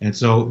 And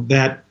so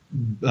that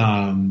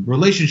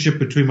relationship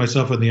between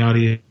myself and the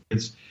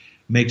audience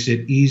makes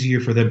it easier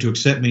for them to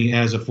accept me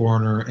as a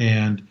foreigner.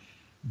 And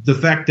the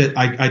fact that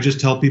I just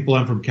tell people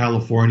I'm from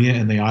California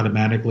and they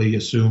automatically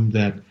assume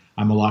that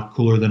I'm a lot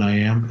cooler than I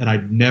am, and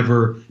I'd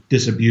never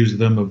disabuse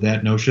them of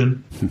that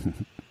notion.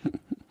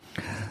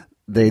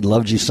 They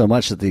loved you so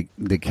much that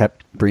they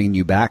kept bringing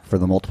you back for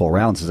the multiple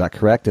rounds. Is that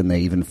correct? And they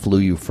even flew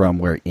you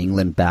from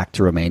England back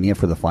to Romania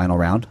for the final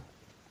round?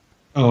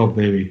 Oh,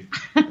 baby.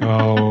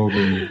 Oh,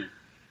 baby.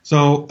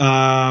 So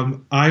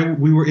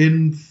we were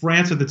in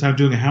France at the time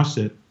doing a house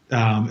sit,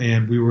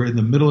 and we were in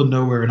the middle of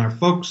nowhere, and our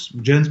folks,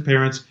 Jen's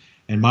parents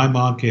and my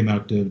mom, came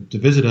out to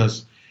visit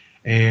us.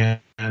 And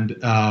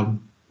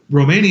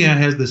Romania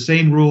has the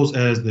same rules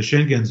as the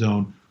Schengen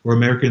zone, where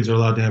Americans are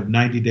allowed to have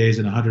 90 days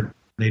in a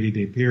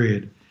 180-day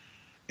period.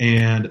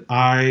 And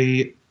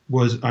my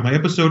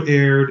episode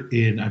aired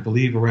in, I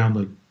believe, around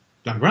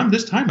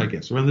this time,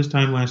 around this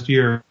time last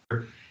year.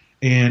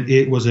 And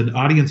it was an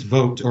audience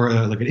vote, or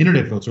an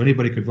internet vote, so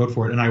anybody could vote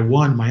for it. And I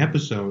won my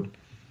episode,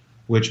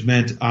 which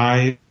meant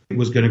I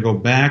was going to go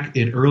back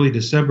in early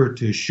December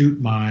to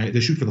shoot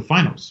for the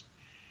finals.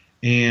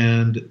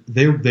 And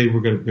they were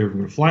going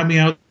to fly me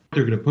out.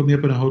 They were going to put me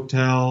up in a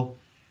hotel,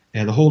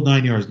 and the whole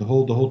 9 yards, the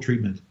whole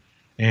treatment.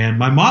 And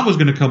my mom was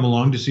going to come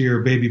along to see her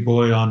baby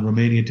boy on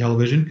Romanian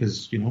television,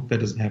 because that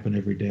doesn't happen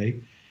every day.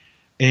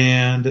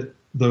 And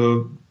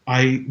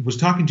I was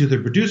talking to the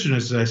producer, and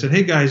I said,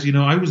 hey guys,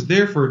 I was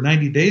there for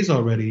 90 days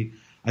already.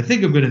 I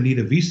think I'm going to need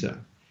a visa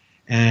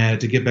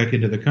to get back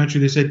into the country.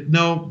 They said,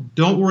 no,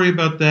 don't worry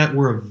about that.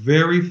 We're a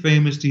very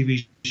famous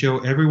TV show.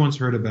 Everyone's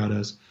heard about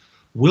us.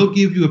 We'll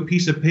give you a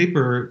piece of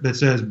paper that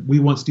says we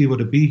want Steve-O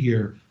to be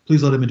here.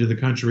 Please let him into the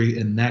country,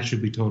 and that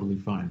should be totally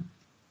fine.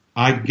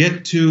 I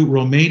get to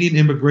Romanian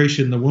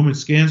immigration. The woman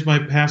scans my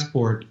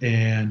passport,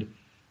 and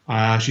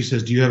she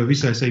says, do you have a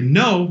visa? I say,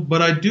 no,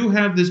 but I do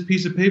have this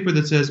piece of paper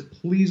that says,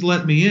 please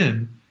let me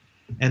in.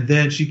 And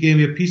then she gave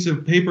me a piece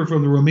of paper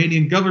from the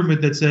Romanian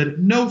government that said,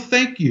 "No,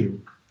 thank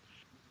you."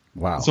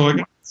 Wow. So I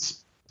got to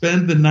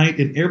spend the night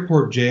in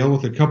airport jail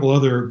with a couple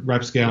other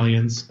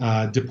rapscallions,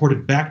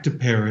 deported back to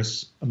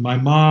Paris. My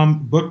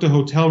mom booked a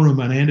hotel room,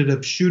 and I ended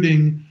up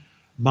shooting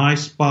my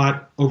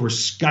spot over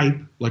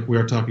Skype, like we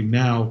are talking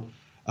now,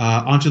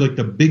 onto like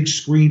the big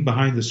screen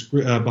behind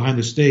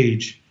the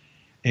stage.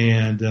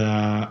 And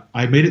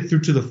I made it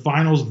through to the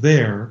finals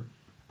there,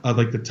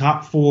 like the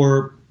top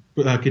 4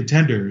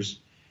 contenders.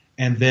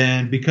 And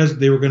then because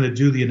they were going to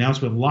do the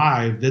announcement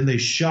live, then they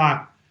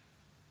shot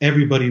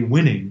everybody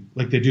winning,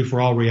 like they do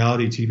for all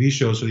reality TV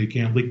shows, so you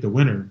can't leak the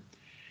winner.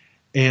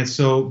 And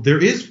so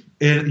there is,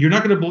 and you're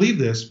not going to believe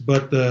this,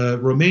 but the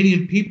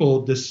Romanian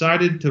people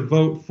decided to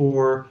vote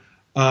for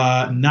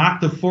not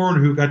the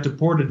foreigner who got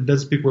deported and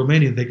doesn't speak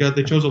Romanian.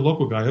 They chose a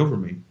local guy over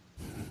me.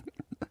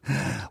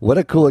 What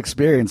a cool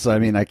experience. I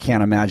mean, I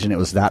can't imagine it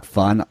was that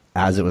fun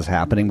as it was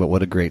happening, but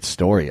what a great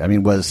story. I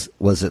mean, was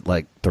it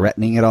like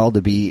threatening at all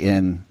to be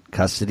in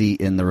custody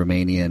in the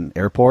Romanian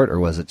airport, or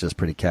was it just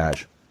pretty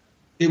cash?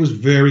 It was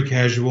very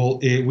casual.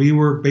 We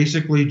were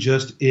basically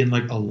just in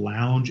like a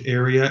lounge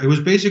area. It was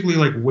basically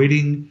like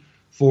waiting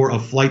for a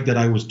flight that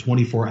I was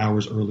 24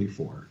 hours early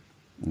for.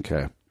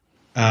 Okay.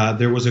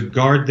 There was a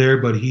guard there,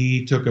 but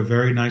he took a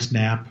very nice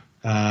nap.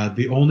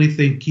 The only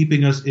thing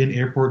keeping us in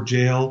airport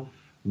jail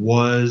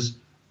was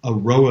a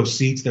row of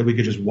seats that we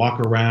could just walk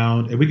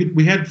around, and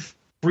we had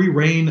free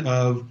reign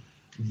of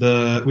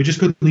we just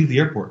couldn't leave the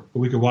airport, but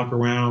we could walk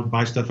around,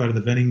 buy stuff out of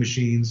the vending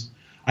machines.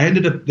 I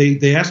ended up,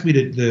 they asked me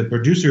the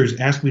producers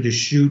asked me to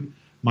shoot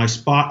my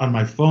spot on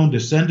my phone to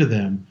send to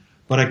them,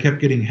 but I kept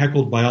getting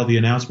heckled by all the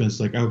announcements.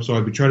 So I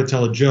would try to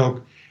tell a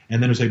joke,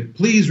 and then it would say,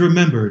 "Please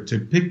remember to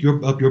pick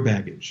up your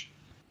baggage."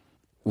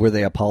 Were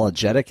they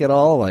apologetic at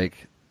all?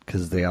 Like,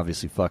 because they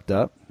obviously fucked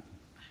up?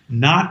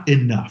 Not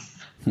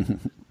enough.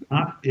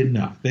 Not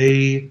enough.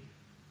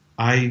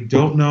 I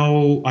don't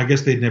know. I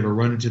guess they'd never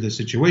run into this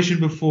situation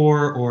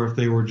before, or if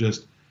they were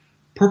just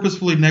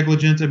purposefully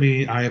negligent. I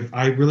mean,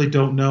 I really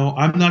don't know.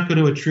 I'm not going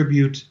to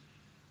attribute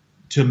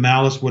to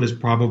malice what is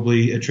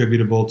probably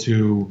attributable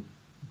to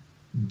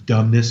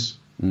dumbness.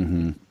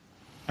 Mm-hmm.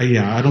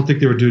 I don't think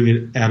they were doing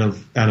it out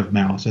of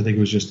malice. I think it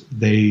was just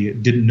they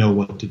didn't know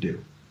what to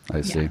do.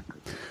 I see.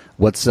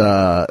 What's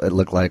it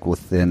look like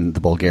within the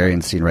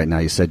Bulgarian scene right now?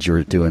 You said you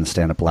were doing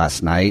stand-up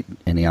last night.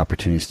 Any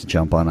opportunities to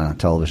jump on a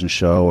television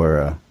show or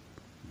a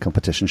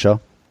competition show?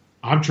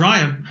 I'm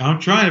trying.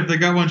 If they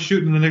got one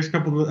shooting in the next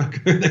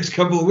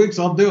couple of weeks,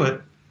 I'll do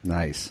it.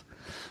 Nice.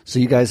 So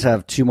you guys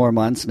have 2 more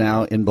months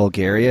now in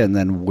Bulgaria, and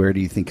then where do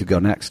you think you go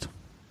next?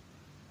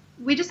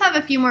 We just have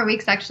a few more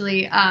weeks,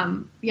 actually.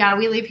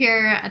 We leave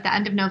here at the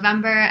end of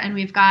November, and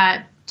we've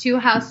got 2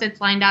 house sits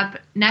lined up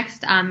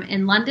next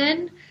in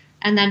London,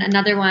 and then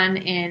another one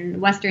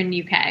in Western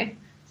UK.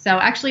 So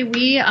actually,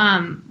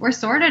 we're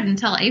sorted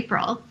until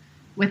April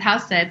with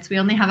house sits. We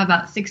only have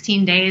about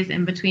 16 days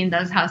in between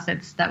those house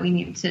sits that we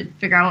need to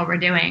figure out what we're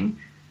doing.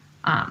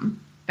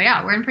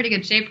 We're in pretty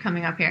good shape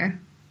coming up here.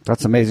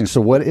 That's amazing.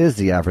 So what is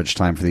the average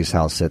time for these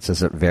house sits?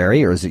 Does it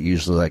vary, or is it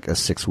usually like a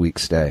 6-week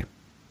stay?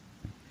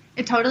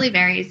 It totally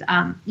varies.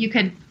 You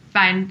could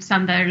find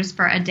some that are just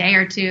for a day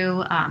or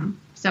 2.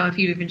 So if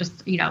you even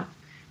just,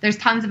 there's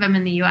tons of them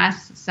in the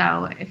U.S.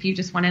 So if you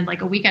just wanted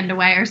like a weekend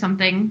away or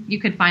something, you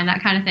could find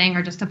that kind of thing,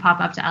 or just to pop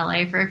up to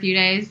L.A. for a few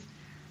days.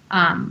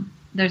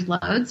 There's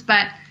loads,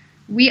 but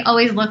we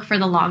always look for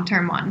the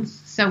long-term ones.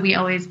 So we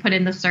always put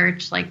in the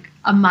search like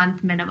a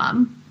month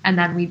minimum, and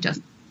then we just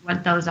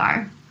what those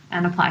are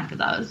and apply for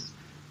those.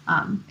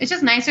 It's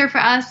just nicer for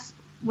us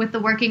with the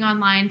working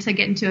online to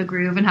get into a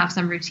groove and have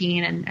some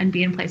routine and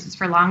be in places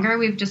for longer.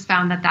 We've just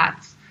found that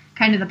that's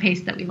kind of the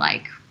pace that we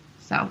like.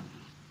 So.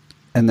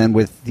 And then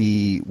with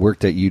the work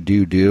that you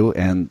do,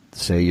 and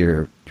say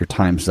your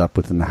time's up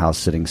within the house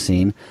sitting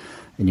scene,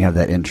 and you have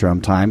that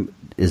interim time,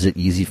 is it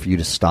easy for you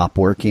to stop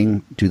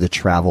working, do the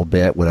travel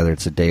bit, whether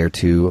it's a day or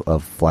 2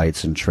 of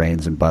flights and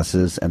trains and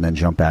buses, and then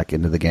jump back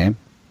into the game?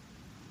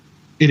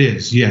 It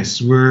is,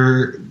 yes.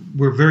 We're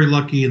very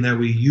lucky in that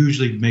we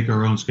usually make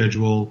our own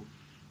schedule.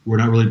 We're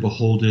not really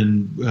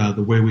beholden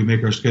the way we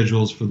make our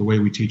schedules for the way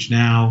we teach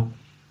now.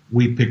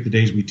 We pick the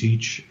days we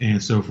teach,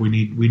 and so if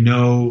we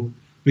know,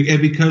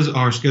 and because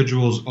our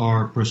schedules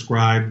are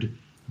prescribed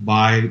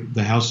by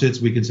the house sits,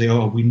 we can say,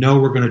 we know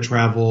we're going to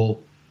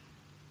travel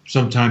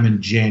sometime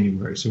in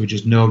January, so we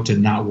just know to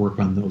not work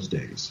on those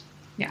days.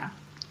 Yeah.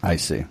 I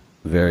see.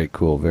 Very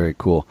cool, very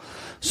cool.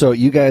 So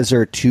you guys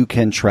are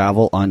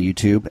 2CanTravel on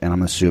YouTube, and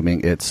I'm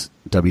assuming it's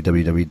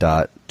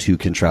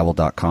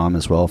www.2cantravel.com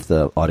as well if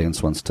the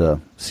audience wants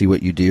to see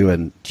what you do.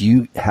 And do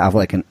you have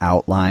like an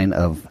outline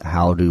of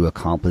how to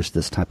accomplish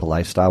this type of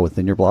lifestyle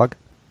within your blog?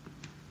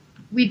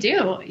 We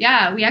do.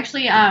 Yeah. We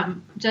actually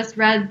just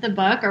read the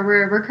book, or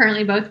we're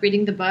currently both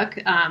reading the book,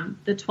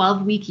 The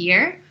 12-Week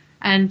Year.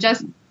 And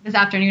just this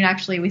afternoon,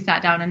 actually, we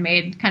sat down and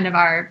made kind of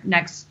our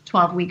next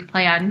 12-week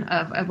plan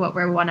of what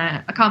we want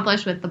to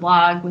accomplish with the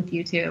blog, with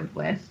YouTube,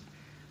 with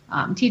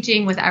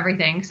teaching, with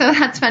everything. So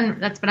that's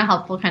been a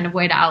helpful kind of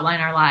way to outline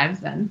our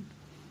lives. And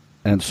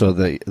And so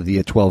the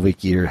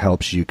 12-week year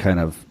helps you kind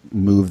of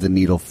move the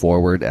needle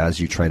forward as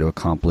you try to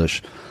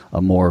accomplish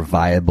a more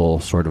viable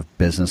sort of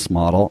business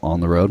model on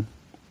the road?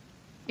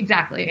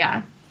 Exactly,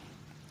 yeah.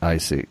 I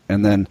see.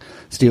 And then,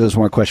 Steve, there's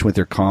one more question with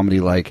your comedy.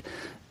 Like,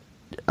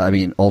 I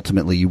mean,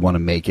 ultimately you want to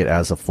make it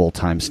as a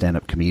full-time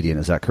stand-up comedian.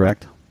 Is that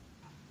correct?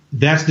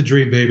 That's the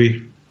dream,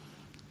 baby.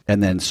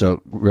 And then,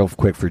 so real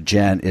quick for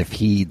Jen, if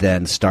he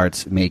then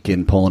starts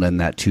pulling in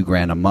that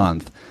 $2,000 a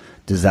month,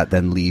 does that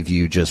then leave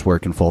you just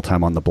working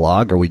full-time on the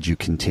blog, or would you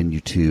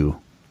continue to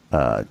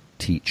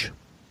teach?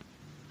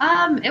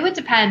 It would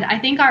depend. I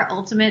think our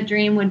ultimate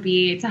dream would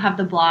be to have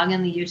the blog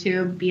and the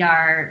YouTube be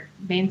our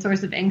main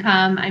source of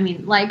income. I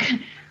mean, like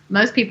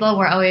most people,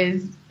 we're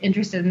always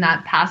interested in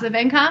that passive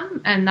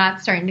income, and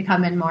that's starting to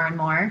come in more and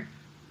more.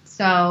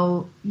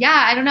 So,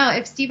 yeah, I don't know.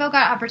 If Steve-O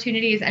got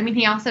opportunities, I mean,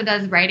 he also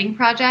does writing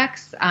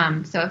projects.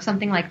 So if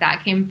something like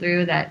that came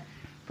through that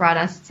brought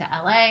us to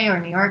LA or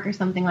New York or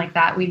something like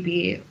that, we'd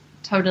be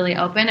totally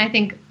open. I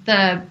think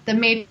the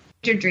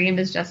major dream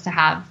is just to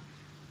have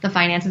the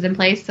finances in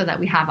place so that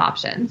we have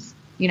options,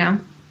 you know?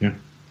 Yeah.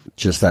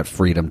 Just that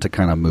freedom to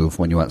kind of move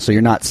when you want. So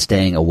you're not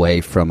staying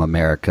away from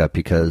America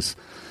because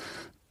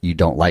you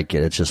don't like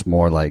it. It's just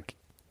more like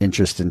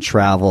interest in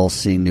travel,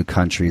 seeing new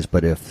countries.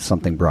 But if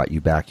something brought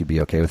you back, you'd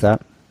be okay with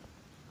that?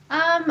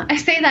 I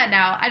say that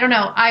now. I don't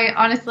know. I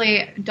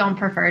honestly don't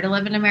prefer to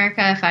live in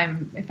America if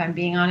I'm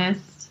being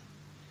honest.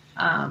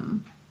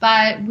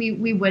 But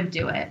we would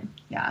do it.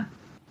 Yeah.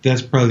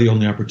 That's probably the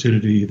only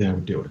opportunity that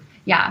would do it.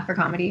 Yeah, for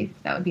comedy,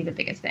 that would be the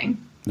biggest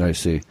thing. I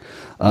see.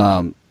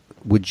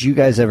 Would you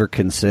guys ever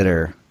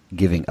consider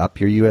giving up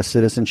your U.S.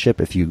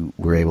 citizenship if you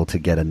were able to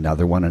get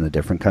another one in a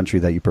different country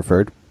that you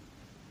preferred?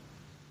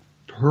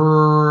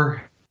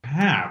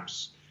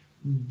 Perhaps.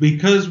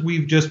 Because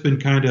we've just been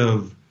kind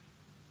of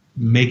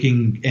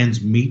making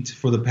ends meet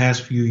for the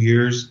past few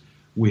years,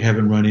 we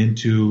haven't run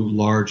into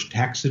large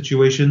tax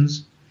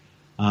situations.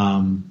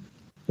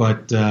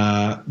 But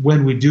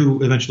when we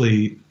do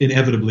eventually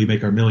inevitably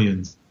make our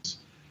millions,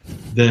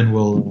 then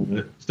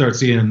we'll start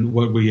seeing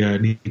what we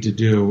need to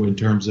do in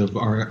terms of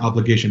our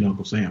obligation to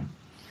Uncle Sam.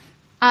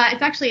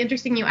 It's actually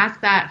interesting you ask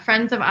that.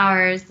 Friends of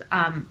ours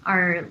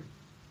are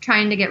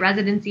trying to get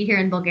residency here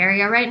in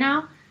Bulgaria right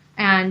now.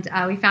 And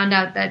we found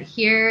out that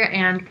here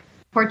and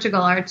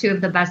Portugal are two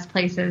of the best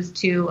places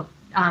two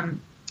of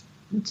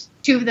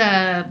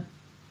the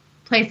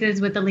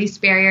places with the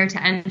least barrier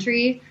to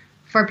entry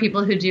for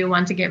people who do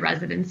want to get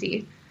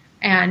residency.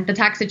 And the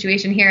tax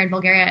situation here in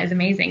Bulgaria is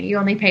amazing. You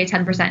only pay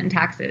 10% in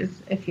taxes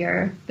if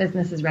your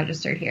business is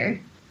registered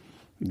here.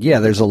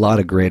 Yeah, there's a lot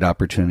of great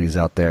opportunities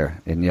out there.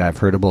 And yeah, I've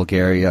heard of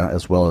Bulgaria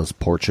as well as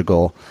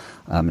Portugal,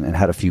 and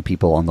had a few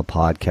people on the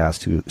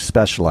podcast who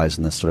specialize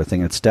in this sort of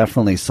thing. It's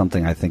definitely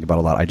something I think about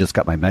a lot. I just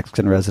got my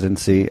Mexican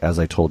residency, as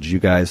I told you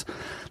guys.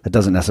 That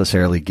doesn't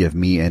necessarily give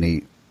me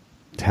any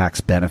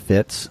tax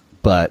benefits,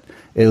 but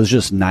it was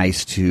just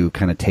nice to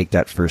kind of take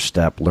that first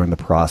step, learn the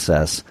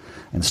process,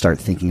 and start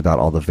thinking about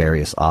all the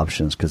various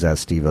options. Because as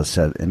Steve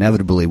said,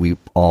 inevitably we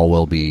all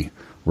will be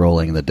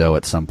rolling in the dough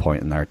at some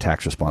point, and our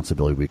tax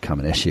responsibility will become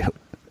an issue.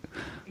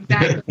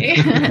 Exactly.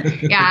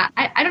 Yeah.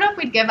 I don't know if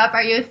we'd give up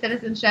our U.S.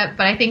 citizenship,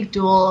 but I think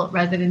dual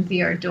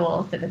residency or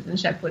dual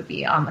citizenship would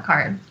be on the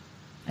cards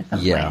at some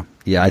point.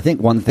 Yeah. I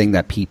think one thing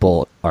that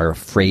people are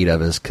afraid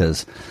of is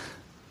because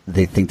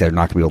they think they're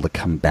not going to be able to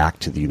come back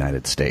to the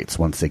United States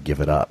once they give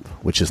it up,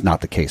 which is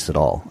not the case at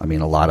all. I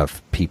mean, a lot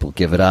of people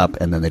give it up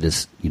and then they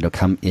just,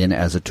 come in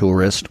as a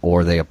tourist,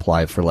 or they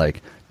apply for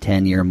like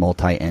 10-year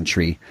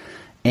multi-entry,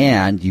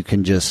 and you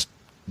can just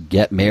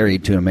get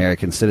married to an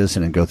American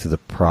citizen and go through the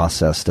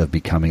process of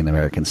becoming an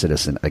American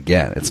citizen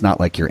again. It's not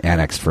like you're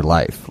annexed for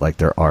life. Like,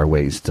 there are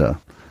ways to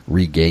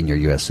regain your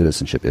U.S.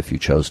 citizenship if you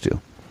chose to.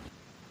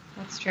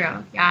 That's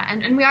true. Yeah.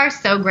 And we are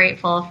so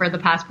grateful for the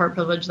passport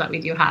privilege that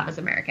we do have as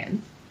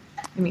Americans.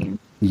 I mean,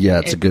 yeah,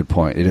 it's a good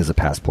point. It is a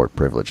passport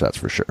privilege, that's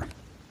for sure.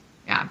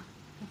 Yeah.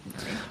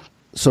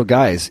 So,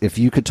 guys, if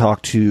you could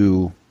talk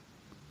to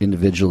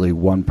individually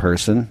one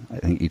person, I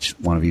think each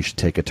one of you should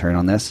take a turn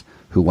on this,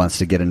 who wants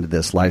to get into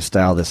this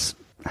lifestyle, this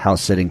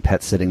house-sitting,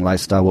 pet-sitting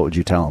lifestyle, what would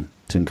you tell them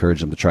to encourage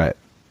them to try it?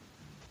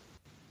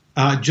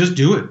 Just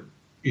do it.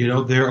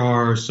 There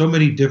are so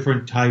many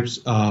different types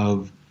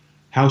of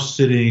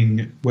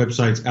house-sitting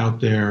websites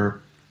out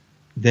there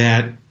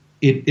that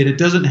it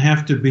doesn't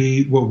have to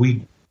be what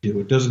we do.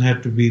 It doesn't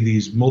have to be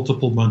these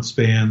multiple month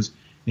spans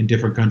in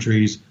different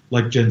countries.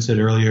 Like Jen said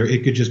earlier,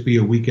 it could just be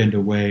a weekend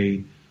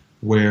away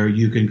where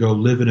you can go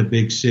live in a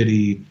big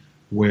city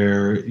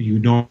where you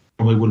normally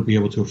wouldn't be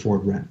able to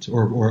afford rent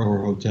or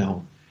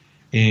hotel.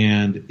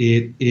 And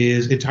it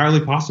is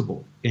entirely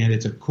possible. And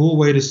it's a cool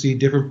way to see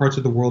different parts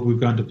of the world. We've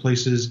gone to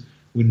places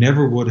we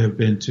never would have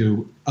been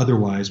to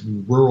otherwise.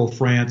 Rural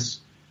France,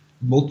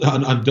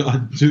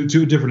 on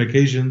two different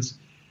occasions.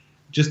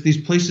 Just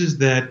these places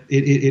that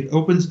it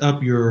opens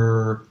up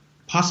your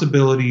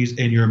possibilities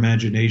and your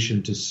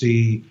imagination to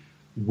see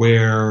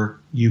where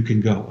you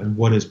can go and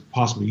what is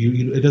possible.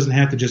 It doesn't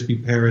have to just be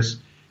Paris.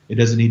 It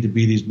doesn't need to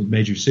be these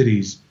major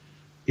cities.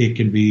 it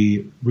can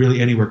be really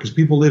anywhere, because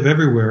people live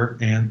everywhere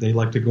and they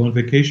like to go on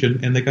vacation,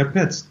 and they got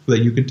pets that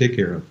you can take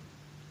care of.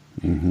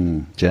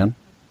 Mm-hmm. Jen?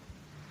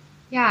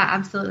 Yeah,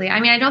 absolutely. I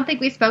mean, I don't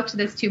think we spoke to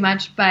this too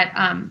much, but,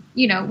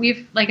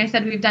 like I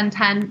said, we've done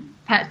 10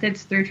 pet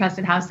sits through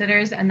Trusted House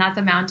Sitters, and that's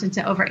amounted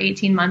to over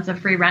 18 months of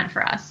free rent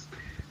for us.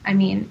 I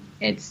mean,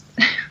 it's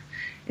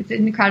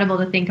incredible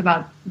to think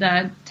about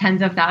the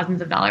tens of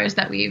thousands of dollars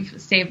that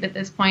we've saved at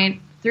this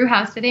point through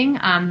house sitting.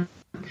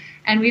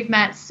 And we've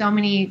met so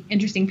many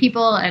interesting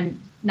people and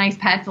nice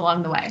pets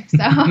along the way. So,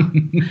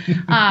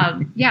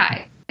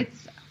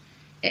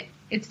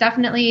 it's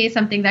definitely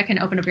something that can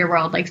open up your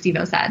world, like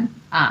Steve-O said.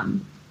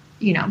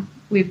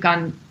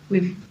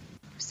 We've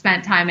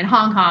spent time in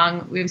Hong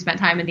Kong. We've spent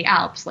time in the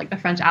Alps, like the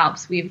French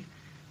Alps. We've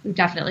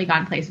definitely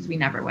gone places we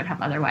never would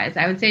have otherwise.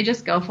 I would say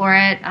just go for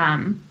it.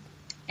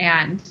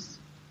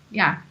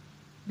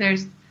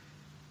 There's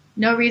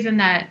no reason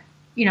that,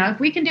 if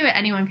we can do it,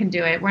 anyone can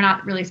do it. We're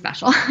not really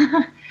special.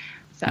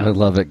 So. I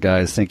love it,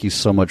 guys. Thank you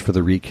so much for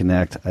the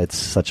reconnect. It's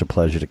such a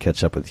pleasure to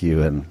catch up with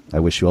you, and I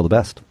wish you all the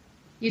best.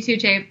 You too,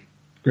 Chape.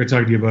 Great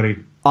talking to you, buddy.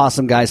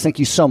 Awesome, guys. Thank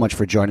you so much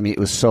for joining me. It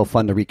was so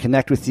fun to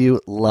reconnect with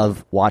you.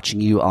 Love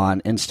watching you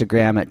on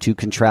Instagram at Two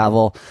Can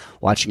Travel.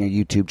 Watching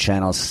your YouTube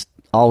channels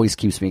always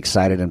keeps me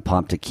excited and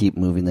pumped to keep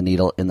moving the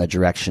needle in the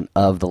direction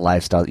of the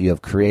lifestyle that you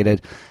have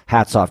created.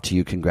 Hats off to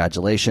you.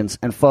 Congratulations.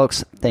 And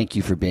folks, thank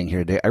you for being here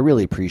today. I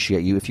really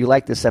appreciate you. If you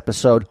like this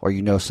episode, or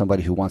you know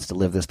somebody who wants to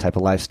live this type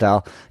of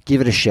lifestyle,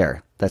 give it a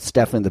share. That's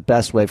definitely the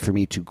best way for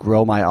me to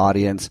grow my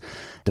audience,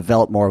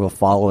 develop more of a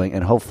following,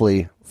 and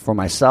hopefully for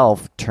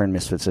myself, turn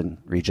Misfits and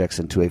Rejects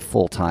into a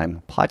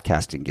full-time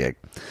podcasting gig.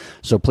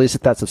 So please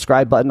hit that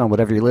subscribe button on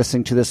whatever you're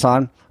listening to this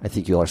on. I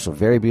think you all are so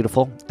very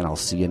beautiful, and I'll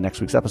see you in next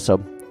week's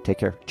episode. Take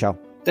care. Ciao.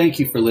 Thank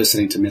you for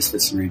listening to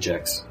Misfits and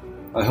Rejects.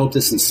 I hope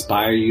this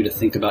inspires you to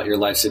think about your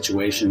life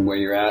situation, where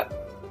you're at,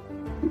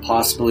 and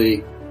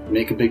possibly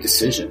make a big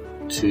decision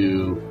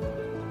to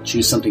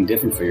choose something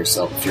different for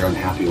yourself if you're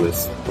unhappy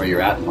with where you're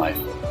at in life.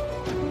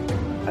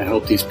 I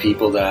hope these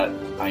people that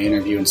I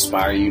interview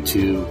inspire you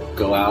to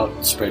go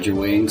out, spread your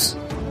wings,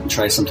 and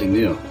try something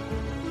new.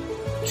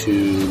 To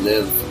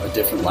live a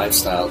different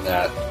lifestyle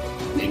that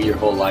maybe your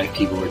whole life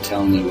people were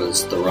telling you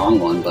was the wrong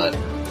one, but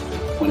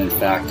when in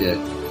fact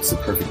it's the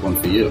perfect one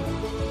for you.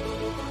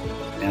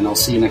 And I'll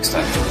see you next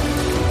time.